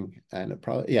financing and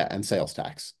and sales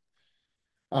tax.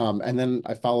 And then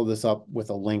I follow this up with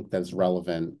a link that's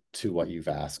relevant to what you've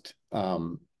asked.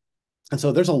 And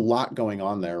so there's a lot going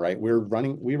on there, right? We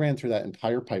ran through that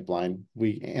entire pipeline.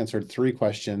 We answered three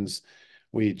questions.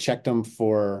 We checked them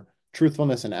for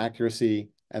truthfulness and accuracy,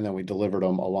 and then we delivered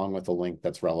them along with a link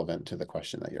that's relevant to the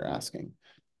question that you're asking.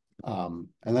 And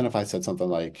then if I said something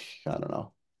like, I don't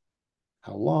know,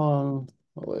 how long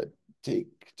will it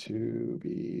take to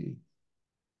be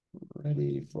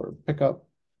ready for pickup?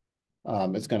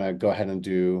 It's going to go ahead and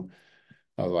do,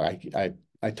 oh, I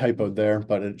typoed there,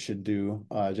 but it should do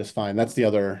just fine. That's the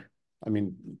other, I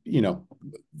mean,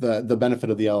 the benefit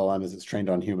of the LLM is it's trained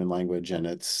on human language, and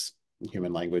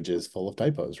human language is full of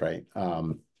typos, right?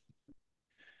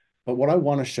 But what I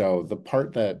want to show, the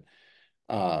part that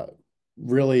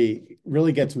really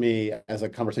gets me as a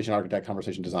conversation architect,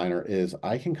 conversation designer, is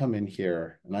I can come in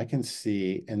here and I can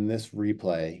see in this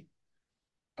replay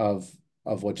of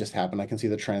what just happened. I can see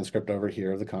the transcript over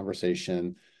here of the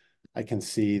conversation. I can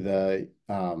see the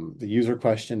user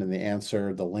question and the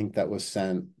answer, the link that was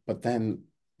sent. But then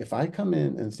if I come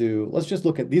in and let's just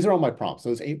look at, these are all my prompts.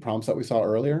 Those 8 prompts that we saw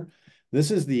earlier. This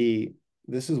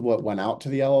is what went out to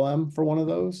the LLM for one of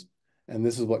those, and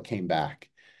this is what came back.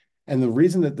 And the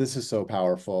reason that this is so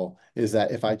powerful is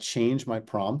that if I change my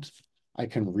prompt, I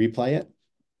can replay it,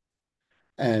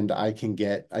 and I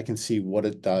can see what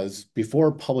it does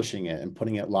before publishing it and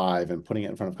putting it live and putting it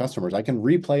in front of customers. I can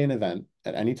replay an event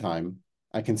at any time.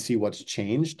 I can see what's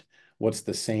changed, what's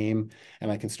the same,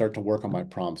 and I can start to work on my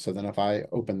prompts. So then if I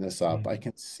open this up, I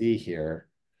can see here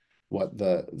what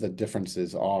the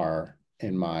differences are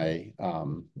in my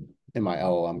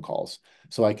LLM calls.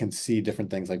 So I can see different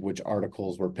things like which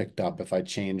articles were picked up. If I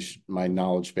change my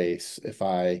knowledge base, if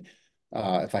I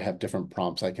have different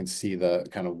prompts, I can see the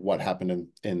kind of what happened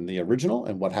in the original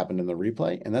and what happened in the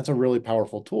replay. And that's a really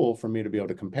powerful tool for me to be able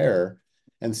to compare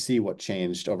and see what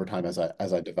changed over time as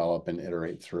I develop and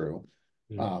iterate through.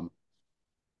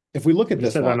 If we look at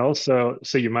this one. And also,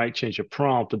 so you might change a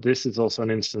prompt, but this is also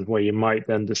an instance where you might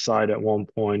then decide at one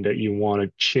point that you want to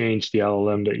change the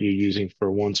LLM that you're using for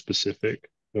one specific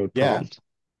prompt. Yeah,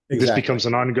 This exactly. becomes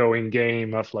an ongoing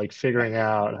game of like figuring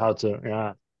out how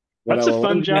to, What that's a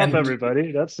fun LLM job,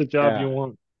 everybody. That's the job you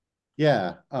want.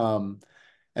 Yeah.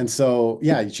 And so,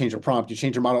 you change your prompt, you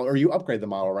change your model, or you upgrade the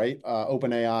model, right?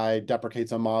 OpenAI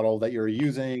deprecates a model that you're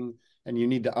using and you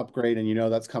need to upgrade,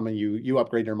 and that's coming. You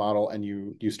upgrade your model and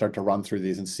you start to run through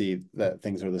these and see that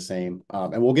things are the same.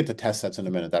 And we'll get to test sets in a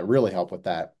minute that really help with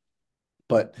that.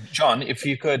 But John, if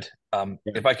you could,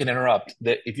 if I can interrupt,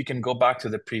 if you can go back to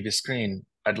the previous screen,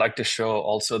 I'd like to show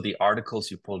also the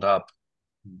articles you pulled up.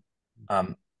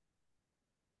 So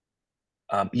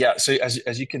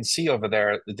as you can see over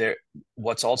there,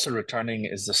 what's also returning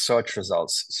is the search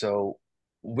results. So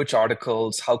which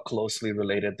articles, how closely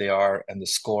related they are, and the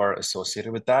score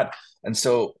associated with that. And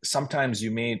so sometimes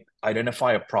you may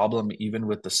identify a problem even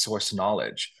with the source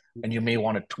knowledge, and you may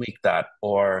want to tweak that,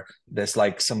 or there's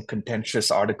like some contentious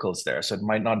articles there. So it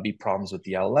might not be problems with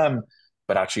the LLM,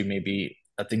 but actually maybe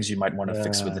things you might want to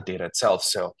fix with the data itself.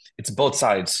 So it's both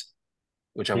sides,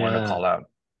 which I want to call out.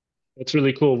 That's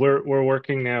really cool. We're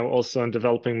working now also on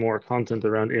developing more content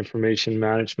around information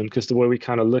management, because the way we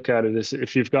kind of look at it is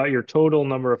if you've got your total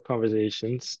number of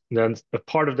conversations, then a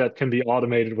part of that can be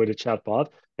automated with a chatbot.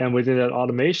 And within that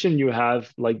automation, you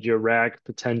have like your RAG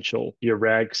potential, your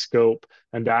RAG scope,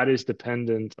 and that is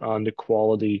dependent on the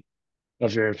quality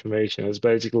of your information. It's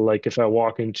basically like if I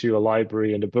walk into a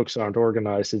library and the books aren't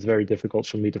organized, it's very difficult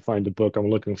for me to find the book I'm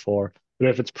looking for. But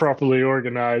if it's properly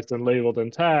organized and labeled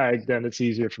and tagged, then it's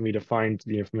easier for me to find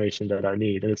the information that I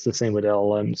need. And it's the same with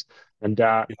LLMs. And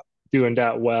doing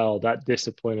that well, that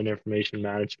discipline and information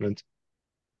management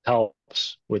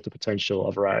helps with the potential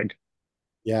of RAG.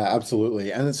 Yeah,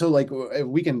 absolutely. And so like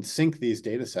we can sync these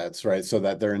data sets, right? So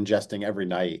that they're ingesting every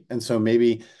night. And so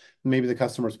maybe the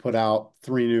customers put out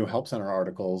 3 new help center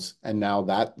articles, and now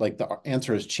that like the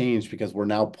answer has changed because we're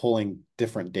now pulling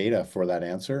different data for that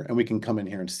answer. And we can come in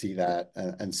here and see that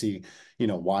and see,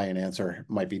 why an answer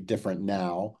might be different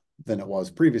now than it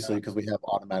was previously because we have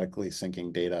automatically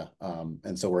syncing data.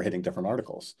 And so we're hitting different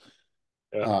articles.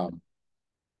 It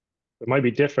might be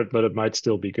different, but it might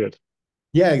still be good.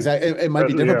 Yeah, exactly. It might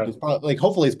be different, but it's probably, like,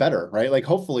 hopefully it's better, right? Like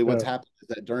hopefully what's happened is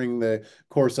that during the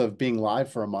course of being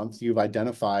live for a month, you've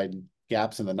identified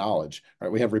gaps in the knowledge, right?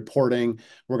 We have reporting.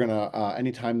 We're gonna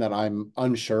anytime that I'm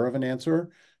unsure of an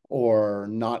answer or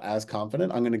not as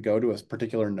confident, I'm gonna go to a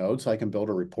particular node so I can build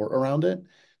a report around it.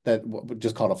 that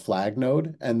just called a flag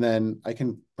node, and then I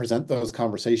can present those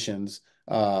conversations.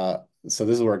 So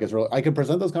this is where it gets real. I can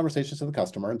present those conversations to the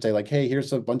customer and say like, hey,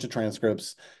 here's a bunch of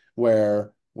transcripts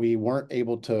where we weren't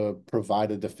able to provide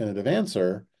a definitive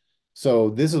answer. So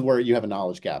this is where you have a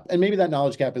knowledge gap. And maybe that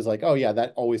knowledge gap is like, oh yeah,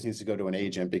 that always needs to go to an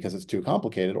agent because it's too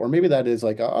complicated. Or maybe that is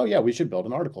like, oh yeah, we should build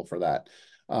an article for that.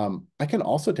 I can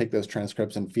also take those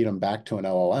transcripts and feed them back to an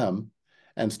LLM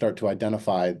and start to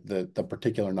identify the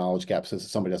particular knowledge gaps so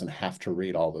somebody doesn't have to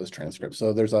read all those transcripts.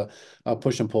 So there's a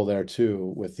push and pull there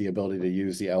too with the ability to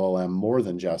use the LLM more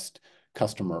than just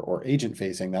customer or agent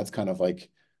facing. That's kind of like,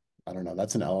 I don't know,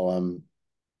 that's an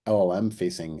LLM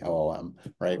facing LLM,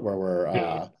 right? Where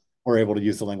we're able to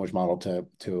use the language model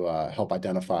to help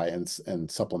identify and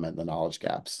supplement the knowledge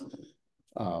gaps.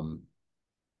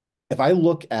 If I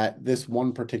look at this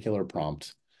one particular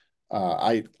prompt,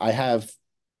 I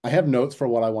have notes for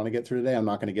what I want to get through today. I'm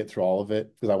not going to get through all of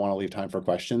it because I want to leave time for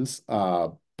questions.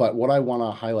 But what I want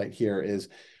to highlight here is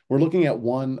we're looking at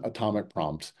one atomic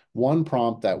prompt, one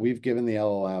prompt that we've given the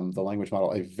LLM, the language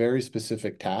model, a very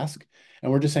specific task.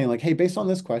 And we're just saying like, hey, based on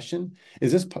this question,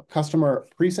 is this customer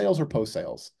pre-sales or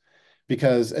post-sales?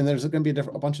 Because, and there's going to be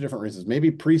a bunch of different reasons.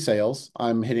 Maybe pre-sales,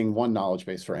 I'm hitting one knowledge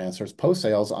base for answers.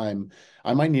 Post-sales,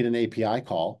 I might need an API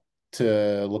call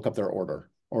to look up their order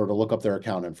or to look up their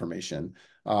account information.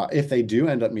 If they do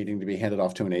end up needing to be handed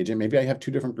off to an agent, maybe I have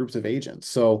two different groups of agents.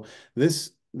 So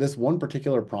this one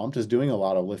particular prompt is doing a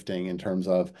lot of lifting in terms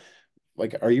of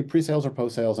like, are you pre-sales or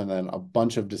post-sales? And then a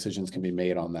bunch of decisions can be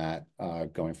made on that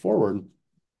going forward.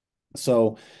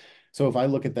 So if I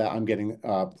look at that, I'm getting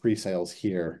pre-sales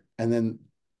here. And then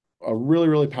a really,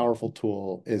 really powerful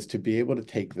tool is to be able to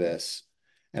take this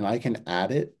and I can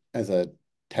add it as a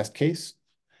test case.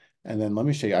 And then let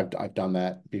me show you, I've done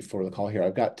that before the call here.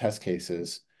 I've got test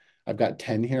cases. I've got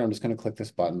 10 here. I'm just going to click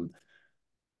this button.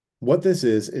 What this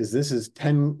is this is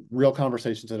 10 real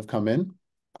conversations that have come in.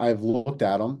 I've looked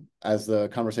at them as the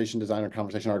conversation designer,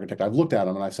 conversation architect. I've looked at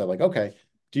them and I've said like, okay,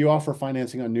 do you offer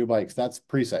financing on new bikes? That's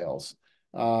pre-sales.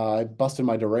 I busted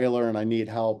my derailleur and I need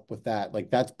help with that.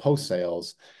 Like that's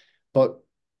post-sales. But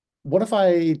what if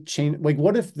I change, like,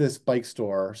 what if this bike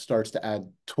store starts to add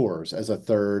tours as a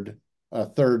third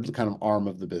kind of arm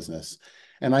of the business?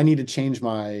 And I need to change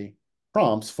my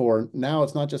prompts for now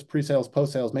it's not just pre-sales,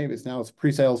 post-sales, maybe it's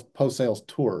pre-sales, post-sales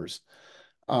tours.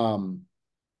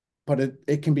 But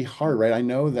it can be hard, right? I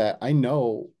know that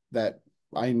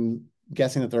I'm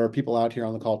guessing that there are people out here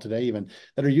on the call today even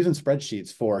that are using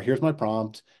spreadsheets for here's my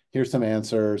prompt, here's some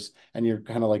answers, and you're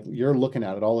kind of like you're looking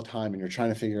at it all the time and you're trying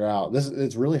to figure out this.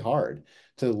 It's really hard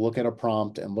to look at a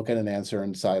prompt and look at an answer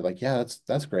and decide like, yeah,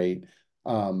 that's great.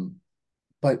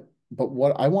 But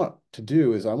what I want to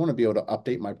do is I want to be able to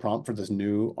update my prompt for this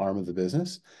new arm of the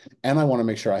business. And I want to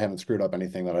make sure I haven't screwed up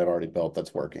anything that I've already built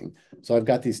that's working. So I've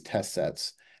got these test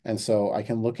sets. And so I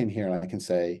can look in here and I can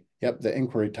say, yep, the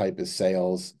inquiry type is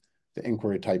sales. The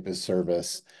inquiry type is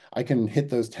service. I can hit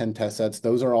those 10 test sets.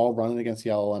 Those are all running against the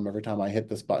LLM every time I hit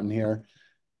this button here.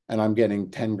 And I'm getting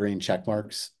 10 green check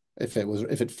marks. If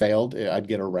it failed, I'd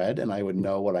get a red and I would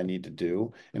know what I need to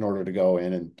do in order to go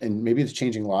in and maybe it's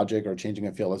changing logic or changing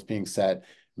a field that's being set.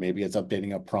 Maybe it's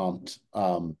updating a prompt.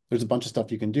 There's a bunch of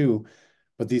stuff you can do,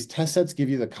 but these test sets give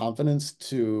you the confidence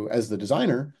to, as the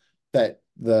designer, that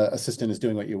the assistant is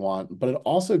doing what you want, but it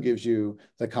also gives you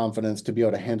the confidence to be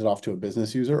able to hand it off to a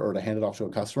business user or to hand it off to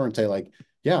a customer and say like,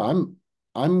 yeah, I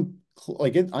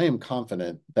am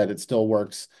confident that it still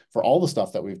works for all the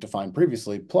stuff that we've defined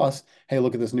previously. Plus, hey,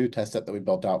 look at this new test set that we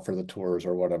built out for the tours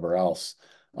or whatever else.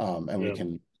 And we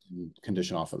can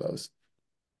condition off of those.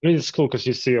 I mean, it's cool because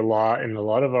you see a lot in a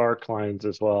lot of our clients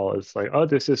as well. It's like, oh,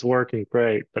 this is working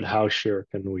great, but how sure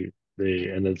can we be?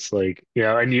 And it's like,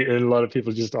 yeah, and a lot of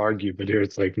people just argue, but here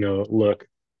it's like, no, look,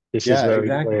 this is Yeah, very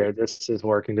exactly. clear. This is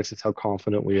working. This is how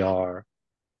confident we are.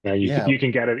 Now Yeah, you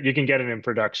can get it. You can get it in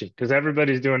production because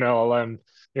everybody's doing LLM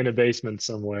in a basement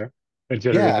somewhere and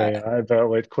generative yeah, AI. But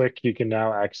with Quiq, you can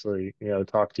now actually,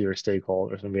 talk to your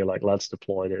stakeholders and be like, let's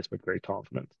deploy this with great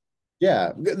confidence.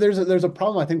 yeah. There's a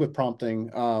problem I think with prompting,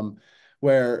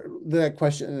 where the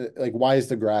question like, why is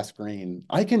the grass green?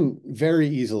 I can very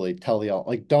easily tell the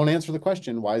like, don't answer the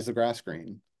question, why is the grass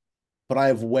green? But I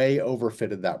have way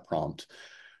overfitted that prompt.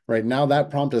 Right now,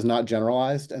 that prompt is not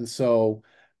generalized, and so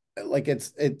like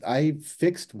I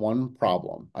fixed one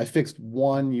problem. I fixed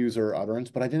one user utterance,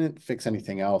 but I didn't fix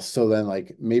anything else. So then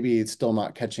like maybe it's still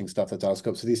not catching stuff that's out of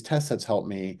scope. So these test sets help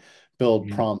me build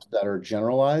Mhm. prompts that are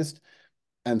generalized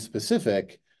and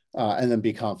specific, and then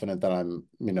be confident that I'm,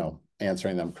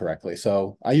 answering them correctly.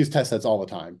 So I use test sets all the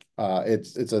time.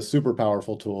 It's a super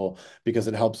powerful tool because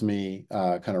it helps me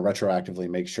kind of retroactively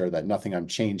make sure that nothing I'm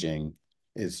changing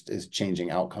is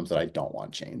changing outcomes that I don't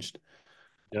want changed.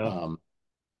 Yeah.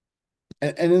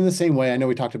 And in the same way, I know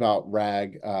we talked about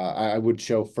RAG. I would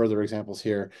show further examples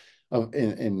here of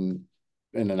in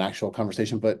an actual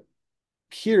conversation, but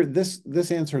here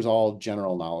this answers all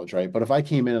general knowledge, right? But if I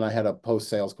came in and I had a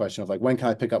post-sales question of like, when can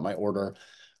I pick up my order?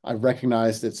 I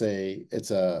recognized it's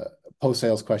a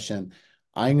post-sales question.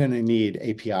 I'm going to need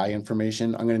API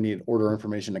information. I'm going to need order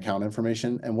information, account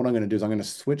information. And what I'm going to do is I'm going to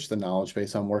switch the knowledge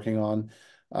base I'm working on.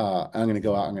 I'm going to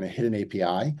go out, I'm going to hit an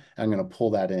API, I'm going to pull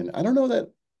that in. I don't know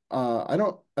that I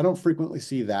don't frequently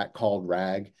see that called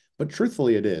RAG, but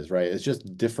truthfully it is, right? It's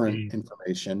just different Mm.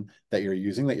 information that you're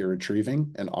using, that you're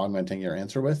retrieving and augmenting your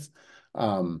answer with.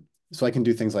 So I can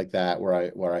do things like that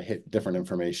where I hit different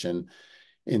information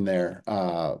in there,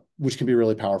 which can be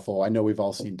really powerful. I know we've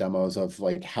all seen demos of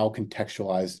like how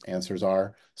contextualized answers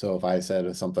are. So if I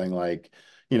said something like,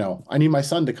 I need my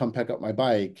son to come pick up my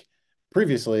bike.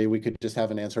 Previously, we could just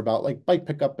have an answer about like bike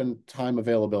pickup and time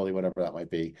availability, whatever that might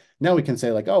be. Now we can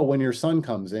say like, oh, when your son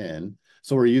comes in.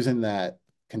 So we're using that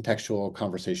contextual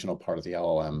conversational part of the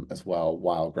LLM as well,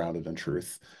 while grounded in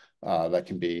truth. That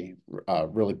can be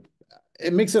really,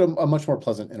 it makes it a much more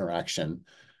pleasant interaction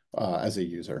as a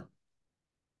user.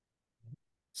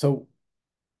 So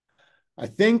I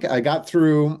think I got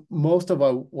through most of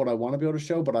what I want to be able to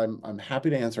show, but I'm happy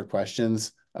to answer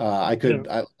questions. Yeah. Like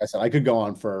I said, I could go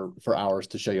on for hours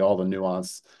to show you all the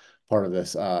nuance part of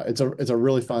this. It's a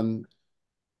really fun.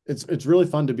 It's really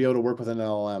fun to be able to work with an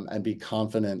LLM and be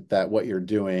confident that what you're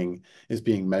doing is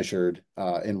being measured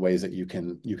in ways that you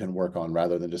can work on,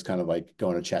 rather than just kind of like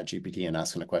going to ChatGPT and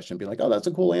asking a question, be like, oh, that's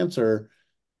a cool answer,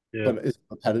 Yeah. but it's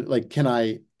repetitive. Like, can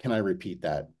I repeat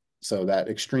that? So that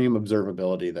extreme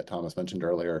observability that Thomas mentioned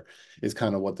earlier is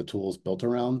kind of what the tool is built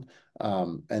around.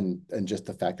 And just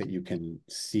the fact that you can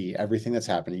see everything that's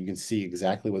happening, you can see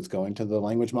exactly what's going to the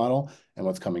language model and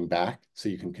what's coming back, so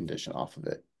you can condition off of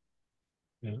it.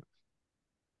 Yeah.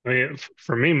 I mean,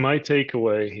 for me, my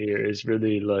takeaway here is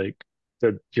really like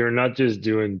that you're not just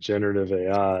doing generative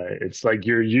AI. It's like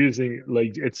you're using,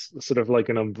 like, it's sort of like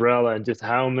an umbrella, and just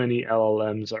how many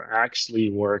LLMs are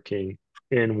actually working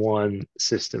in one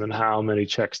system and how many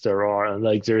checks there are. And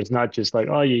like, there's not just like,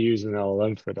 oh, you use an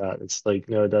LLM for that. It's like,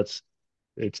 no,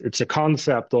 it's a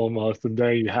concept almost, and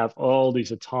there you have all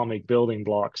these atomic building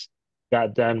blocks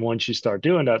that then once you start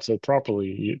doing that so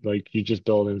properly, you just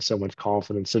build in so much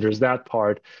confidence. So there's that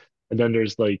part, and then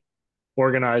there's like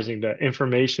organizing the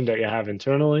information that you have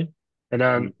internally, and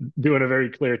then Mhm. doing a very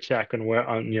clear check on where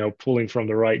on pulling from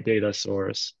the right data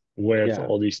source with Yeah,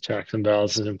 all these checks and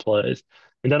balances in place.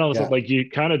 And then also yeah. like you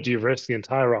kind of de-risk the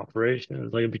entire operation.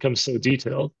 Like it becomes so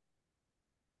detailed.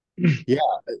 Yeah,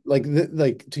 like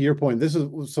to your point, this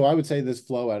is so I would say this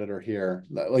flow editor here,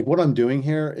 like what I'm doing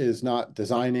here is not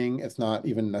designing, it's not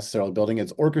even necessarily building,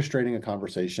 it's orchestrating a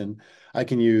conversation. I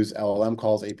can use LLM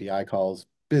calls, API calls,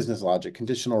 business logic,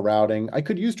 conditional routing. I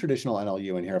could use traditional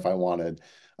NLU in here if I wanted.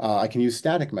 I can use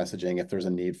static messaging if there's a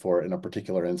need for it in a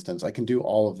particular instance. I can do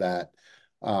all of that.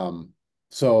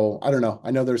 So I don't know.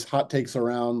 I know there's hot takes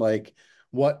around like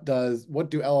what do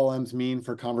LLMs mean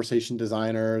for conversation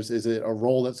designers? Is it a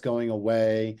role that's going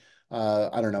away?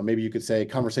 I don't know. Maybe you could say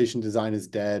conversation design is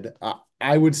dead.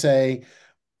 I would say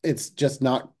it's just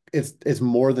not. It's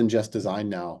more than just design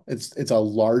now. It's a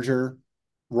larger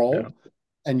Yeah. role,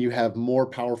 and you have more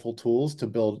powerful tools to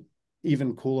build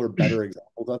even cooler, better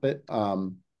examples of it.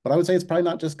 But I would say it's probably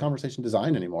not just conversation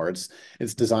design anymore.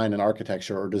 It's design and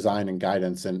architecture, or design and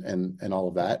guidance, and all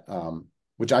of that,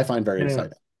 which I find very Yeah.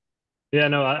 exciting. Yeah,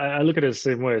 no, I look at it the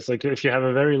same way. It's like if you have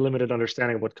a very limited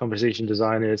understanding of what conversation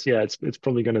design is, yeah, it's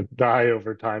probably going to die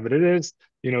over time. But it is,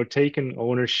 taking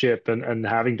ownership and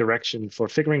having direction for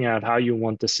figuring out how you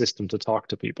want the system to talk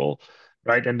to people,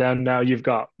 right? And then now you've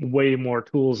got way more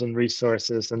tools and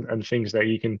resources and things that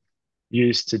you can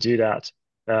use to do that.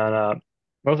 And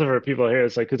most of our people here,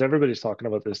 it's like because everybody's talking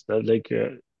about this, that like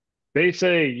they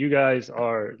say you guys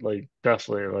are like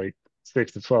definitely like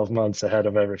 6 to 12 months ahead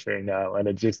of everything now, and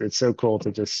it's so cool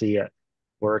to just see it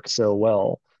work so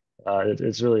well.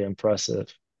 It's really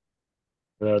impressive.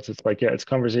 It's like, yeah, it's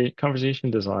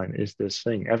conversation design is this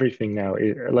thing. Everything now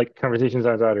is like conversation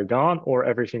design is either gone or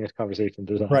everything is conversation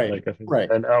design. Right, Like I think, right.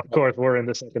 and of Yep, course we're in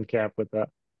the second camp with that.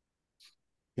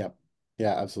 yep.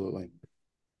 Yeah, absolutely.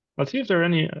 Let's see if there are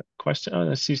any questions.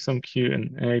 I see some Q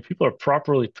and A. People are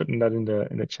properly putting that in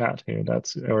the chat here.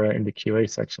 That's or in the QA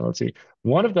section. Let's see.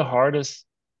 One of the hardest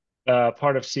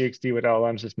part of CXD with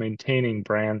LLMs is maintaining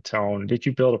brand tone. Did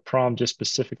you build a prompt just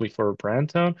specifically for a brand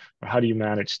tone, or how do you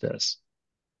manage this?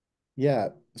 Yeah.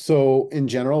 So in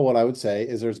general, what I would say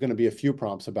is there's going to be a few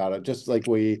prompts about it. Just like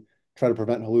we try to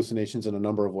prevent hallucinations in a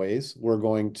number of ways, we're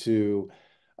going to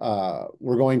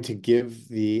give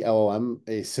the LLM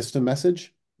a system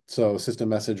message. So system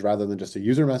message rather than just a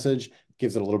user message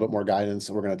gives it a little bit more guidance.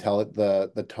 We're going to tell it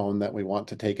the tone that we want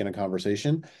to take in a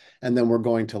conversation. And then we're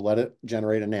going to let it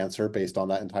generate an answer based on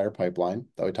that entire pipeline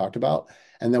that we talked about.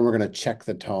 And then we're going to check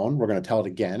the tone. We're going to tell it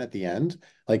again at the end,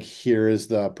 like, here is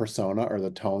the persona or the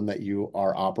tone that you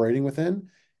are operating within.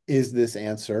 Is this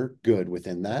answer good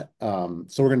within that? So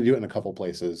we're going to do it in a couple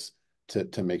places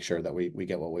to make sure that we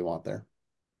get what we want there.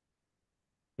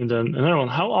 And then another one,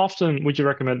 how often would you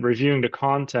recommend reviewing the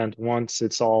content once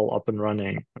it's all up and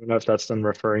running? I don't know if that's then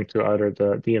referring to either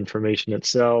the information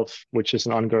itself, which is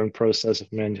an ongoing process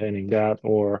of maintaining that,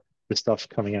 or the stuff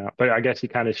coming out. But I guess you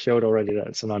kind of showed already that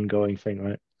it's an ongoing thing,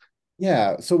 right?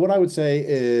 Yeah. So what I would say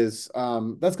is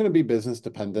that's going to be business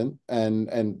dependent,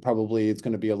 and probably it's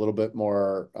going to be a little bit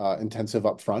more intensive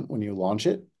up front when you launch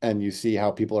it and you see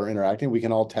how people are interacting. We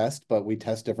can all test, but we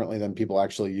test differently than people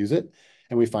actually use it.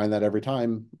 And we find that every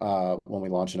time when we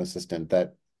launch an assistant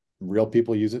that real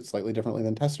people use it slightly differently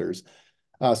than testers.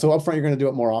 So upfront, you're going to do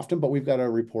it more often, but we've got a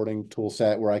reporting tool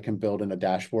set where I can build in a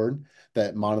dashboard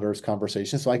that monitors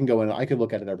conversations. So I can go in and I could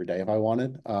look at it every day if I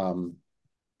wanted.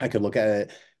 I could look at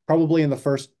it probably in the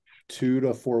first 2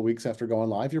 to 4 weeks after going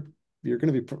live. You're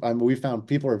going to be, I mean, we found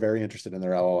people are very interested in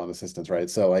their LLM assistants, right?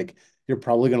 So like you're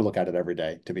probably going to look at it every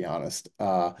day, to be honest.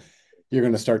 You're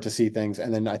going to start to see things.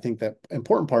 And then I think that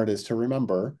important part is to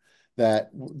remember that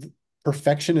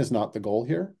perfection is not the goal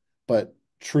here, but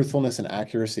truthfulness and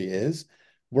accuracy is.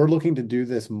 We're looking to do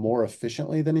this more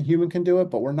efficiently than a human can do it,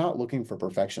 but we're not looking for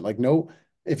perfection. Like, no,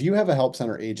 if you have a help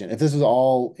center agent, if this is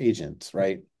all agents,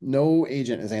 right? No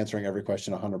agent is answering every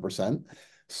question 100%.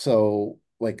 So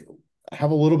like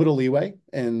have a little bit of leeway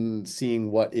in seeing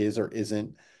what is or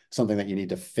isn't something that you need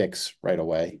to fix right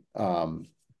away.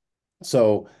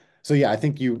 So so yeah, I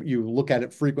think you look at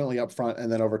it frequently up front,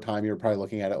 and then over time you're probably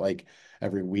looking at it like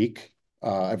every week,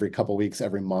 every couple weeks,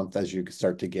 every month as you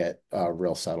start to get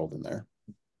real settled in there.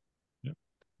 Yeah.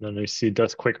 Then I see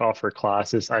does quick offer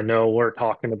classes. I know we're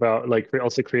talking about like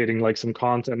also creating like some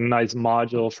content, a nice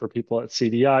module for people at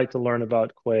CDI to learn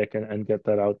about Quick and get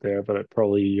that out there. But it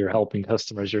probably you're helping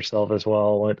customers yourself as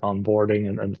well, like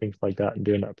onboarding and things like that and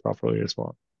doing that properly as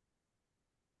well.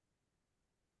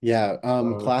 Yeah,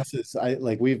 So classes. I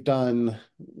like we've done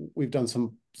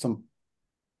some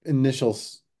initial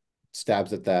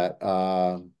stabs at that.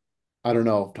 I don't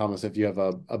know, Thomas, if you have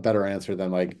a better answer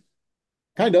than like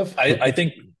kind of. I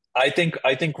think I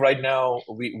think right now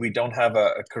we don't have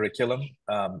a curriculum,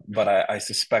 but I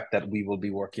suspect that we will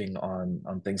be working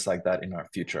on things like that in our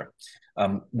future.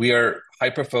 We are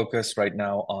hyper focused right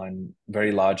now on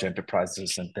very large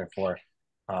enterprises, and therefore,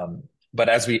 but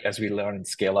as we learn and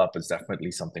scale up, it's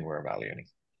definitely something we're evaluating.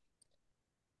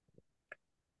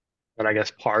 and I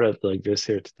guess part of like this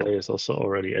here today is also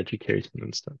already education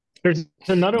and stuff. There's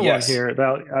another one Yes. here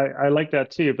that I like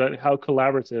that too, but how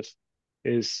collaborative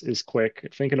is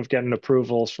Quick? Thinking of getting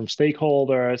approvals from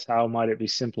stakeholders, how might it be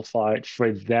simplified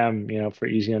for them, for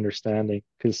easy understanding?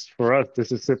 Because for us,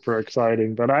 this is super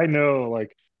exciting. But I know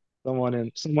like someone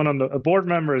on a board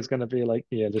member is going to be like,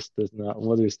 yeah, this does not,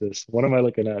 what is this? What am I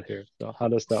looking at here? So how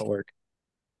does that work?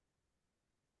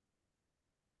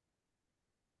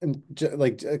 And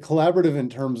like collaborative in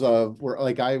terms of where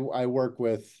like I work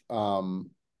with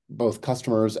both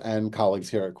customers and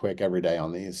colleagues here at Quick every day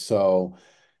on these. So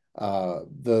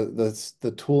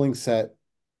the tooling set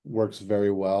works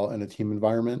very well in a team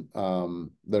environment.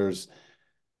 There's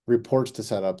reports to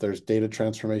set up, there's data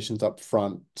transformations up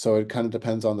front. So it kind of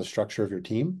depends on the structure of your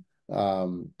team.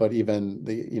 But even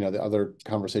the other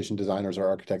conversation designers or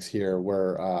architects here,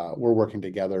 we're working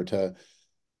together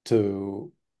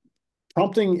to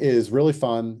prompting is really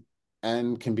fun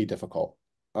and can be difficult.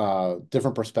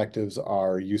 Different perspectives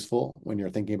are useful when you're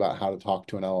thinking about how to talk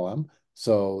to an LLM.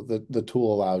 So the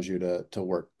tool allows you to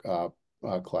work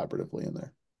collaboratively in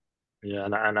there. Yeah,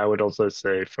 and I would also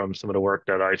say from some of the work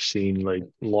that I've seen, like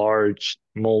large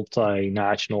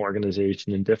multinational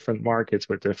organization in different markets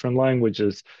with different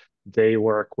languages, they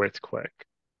work with Quick.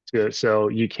 So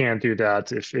you can't do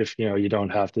that if you don't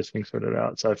have this thing sorted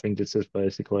out. So I think this is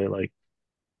basically like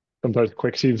sometimes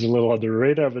Quick seems a little under the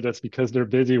radar, but that's because they're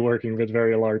busy working with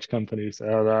very large companies.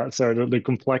 So the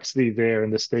complexity there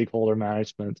and the stakeholder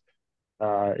management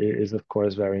is of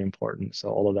course very important. So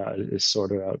all of that is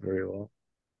sorted out very well.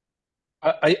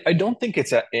 I don't think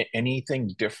it's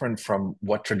anything different from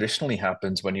what traditionally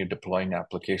happens when you're deploying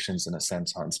applications in a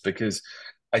sense, Hans, because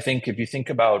I think if you think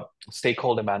about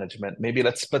stakeholder management, maybe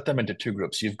let's split them into two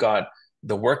groups. You've got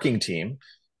the working team,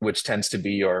 which tends to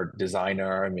be your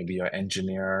designer, maybe your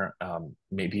engineer,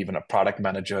 maybe even a product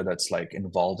manager that's like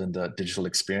involved in the digital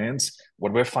experience.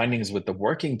 What we're finding is with the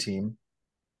working team,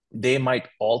 they might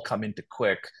all come into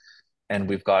Quiq and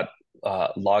we've got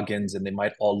logins and they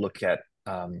might all look at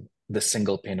the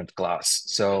single pane of glass.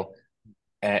 So,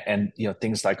 and you know,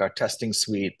 things like our testing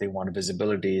suite, they want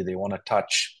visibility, they want to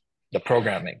touch the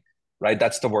programming, right?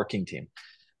 That's the working team.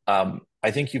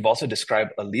 I think you've also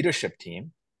described a leadership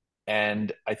team.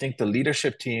 And I think the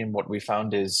leadership team, what we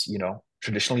found is, you know,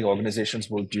 traditionally organizations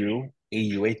will do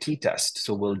a UAT test.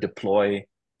 So we'll deploy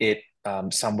it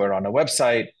somewhere on a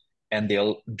website and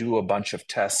they'll do a bunch of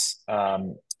tests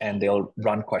and they'll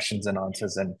run questions and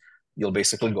answers and you'll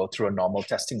basically go through a normal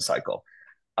testing cycle.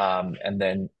 And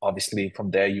then obviously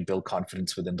from there, you build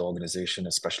confidence within the organization,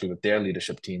 especially with their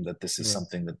leadership team, that this is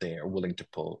something that they are willing to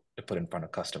put in front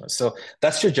of customers. So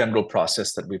that's your general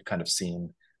process that we've kind of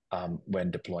seen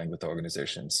when deploying with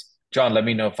organizations. John, let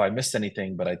me know if I missed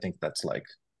anything, but I think that's like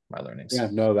my learnings. Yeah,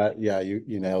 no,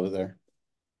 you nailed it there.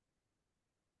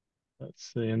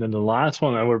 Let's see. And then the last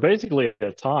one, and we're basically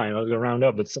at time. I was going to round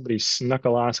up, but somebody snuck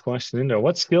a last question in there.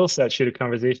 What skill set should a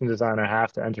conversation designer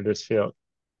have to enter this field?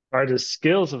 Are the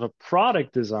skills of a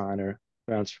product designer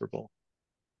transferable?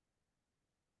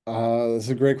 This is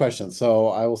a great question. So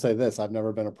I will say this, I've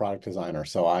never been a product designer,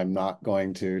 so I'm not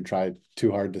going to try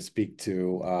too hard to speak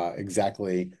to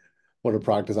exactly what a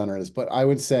product designer is. But I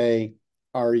would say,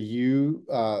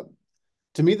 to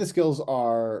me, the skills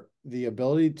are the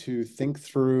ability to think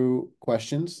through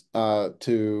questions,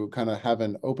 to kind of have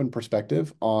an open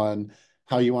perspective on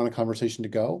how you want a conversation to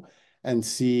go, and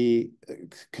see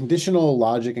conditional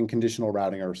logic and conditional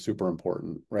routing are super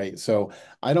important, right? So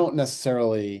I don't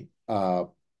necessarily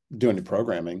do any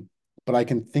programming, but I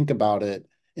can think about it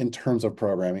in terms of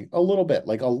programming a little bit,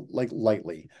 like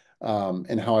lightly,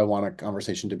 and how I want a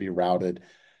conversation to be routed.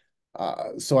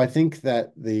 So I think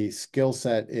that the skill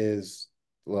set is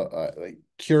like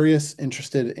curious,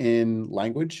 interested in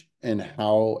language and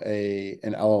how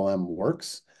an LLM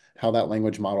works, how that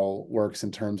language model works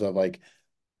in terms of like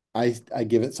I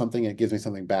give it something, it gives me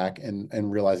something back, and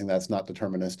realizing that's not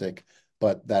deterministic,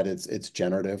 but that it's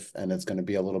generative and it's going to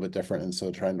be a little bit different. And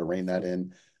so trying to rein that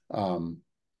in.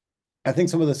 I think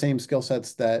some of the same skill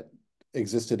sets that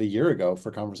existed a year ago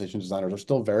for conversation designers are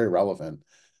still very relevant.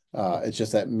 It's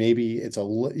just that maybe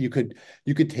you could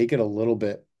take it a little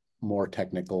bit more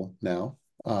technical now,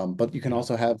 but you can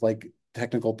also have like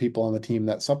technical people on the team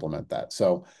that supplement that.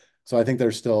 So I think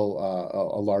there's still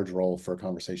a large role for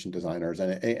conversation designers,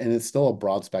 and it's still a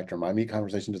broad spectrum. I meet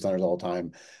conversation designers all the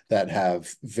time that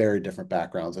have very different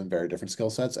backgrounds and very different skill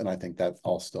sets, and I think that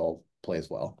all still plays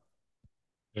well.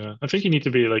 Yeah, I think you need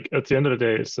to be like, at the end of the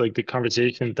day, it's like the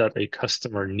conversation that a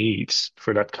customer needs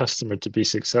for that customer to be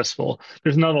successful.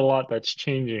 There's not a lot that's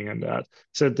changing in that.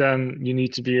 So then you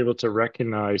need to be able to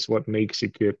recognize what makes a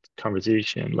good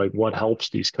conversation, like what helps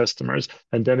these customers.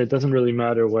 And then it doesn't really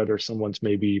matter whether someone's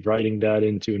maybe writing that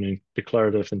into a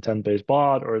declarative intent-based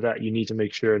bot, or that you need to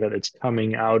make sure that it's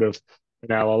coming out of an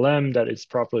LLM, that it's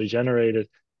properly generated.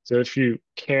 So if you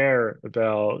care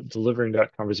about delivering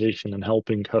that conversation and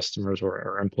helping customers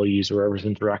or employees or whoever's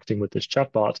interacting with this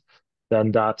chatbot,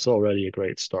 then that's already a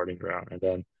great starting ground. And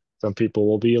then some people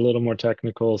will be a little more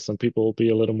technical, some people will be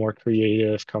a little more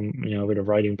creative, with a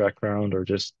writing background, or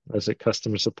just as a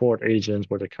customer support agent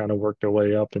where they kind of work their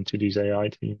way up into these AI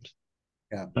teams.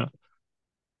 Yeah.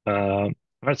 All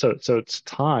right, so it's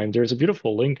time. There's a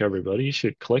beautiful link, everybody. You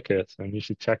should click it and you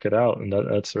should check it out, and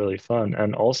that's really fun.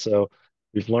 And also,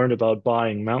 we've learned about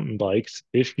buying mountain bikes.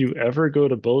 If you ever go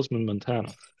to Bozeman,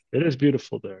 Montana, it is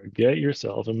beautiful there. Get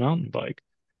yourself a mountain bike.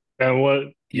 And what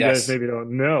you guys Yes. maybe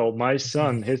don't know, my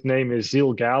son, his name is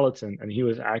Zeal Gallatin, and he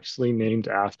was actually named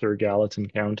after Gallatin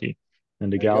County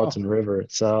and the There you go. Gallatin River.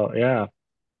 So yeah,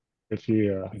 if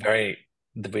you Very,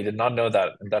 we did not know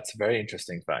that. And that's a very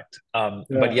interesting fact. But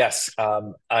yeah. yes,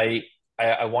 I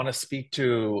want to speak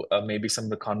to maybe some of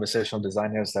the conversational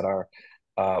designers that are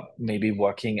maybe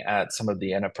working at some of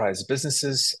the enterprise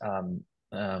businesses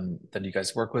that you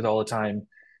guys work with all the time.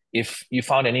 If you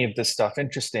found any of this stuff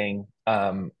interesting,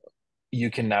 you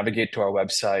can navigate to our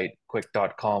website,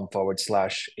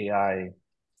 quiq.com/AI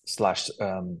slash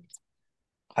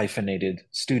hyphenated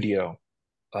studio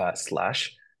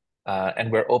slash.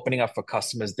 And we're opening up for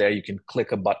customers there. You can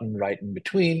click a button right in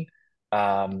between.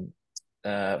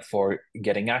 for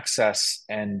getting access,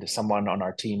 and someone on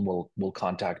our team will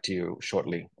contact you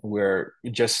shortly. We're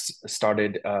just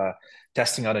started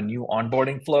testing out a new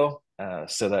onboarding flow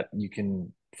so that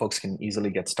folks can easily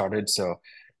get started. So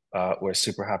we're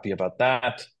super happy about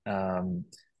that.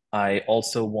 I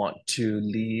also want to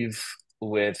leave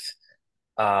with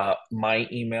my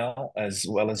email as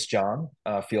well as John.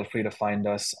 Feel free to find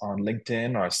us on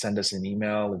LinkedIn or send us an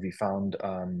email if you found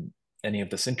any of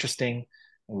this interesting.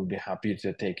 We'd be happy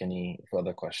to take any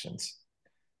further questions.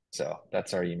 So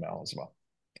that's our email as well.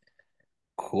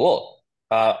 Cool.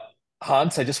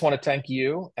 Hans, I just want to thank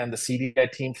you and the CDI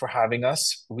team for having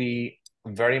us. We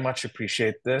very much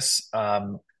appreciate this.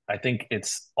 I think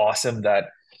it's awesome that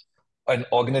an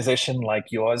organization like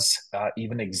yours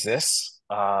even exists.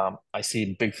 I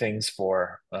see big things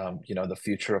for the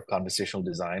future of conversational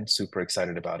design. Super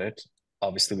excited about it.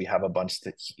 Obviously, we have a bunch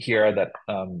here that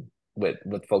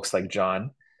with folks like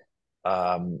John,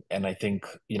 and I think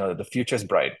the future is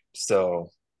bright. So,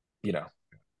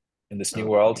 in this new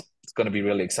world, it's going to be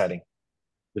really exciting.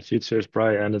 The future is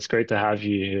bright, and it's great to have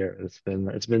you here.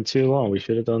 It's been too long. We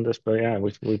should have done this, but yeah,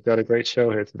 we've got a great show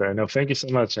here today. No, thank you so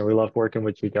much, and we love working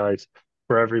with you guys.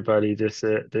 For everybody, this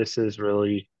is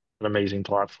really an amazing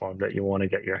platform that you want to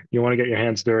get your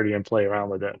hands dirty and play around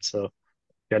with it. So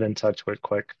get in touch with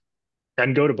Quiq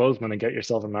and go to Bozeman and get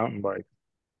yourself a mountain bike.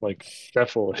 Like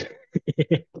definitely.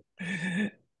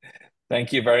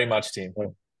 Thank you very much, team.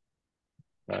 All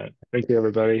right. Thank you,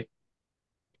 everybody.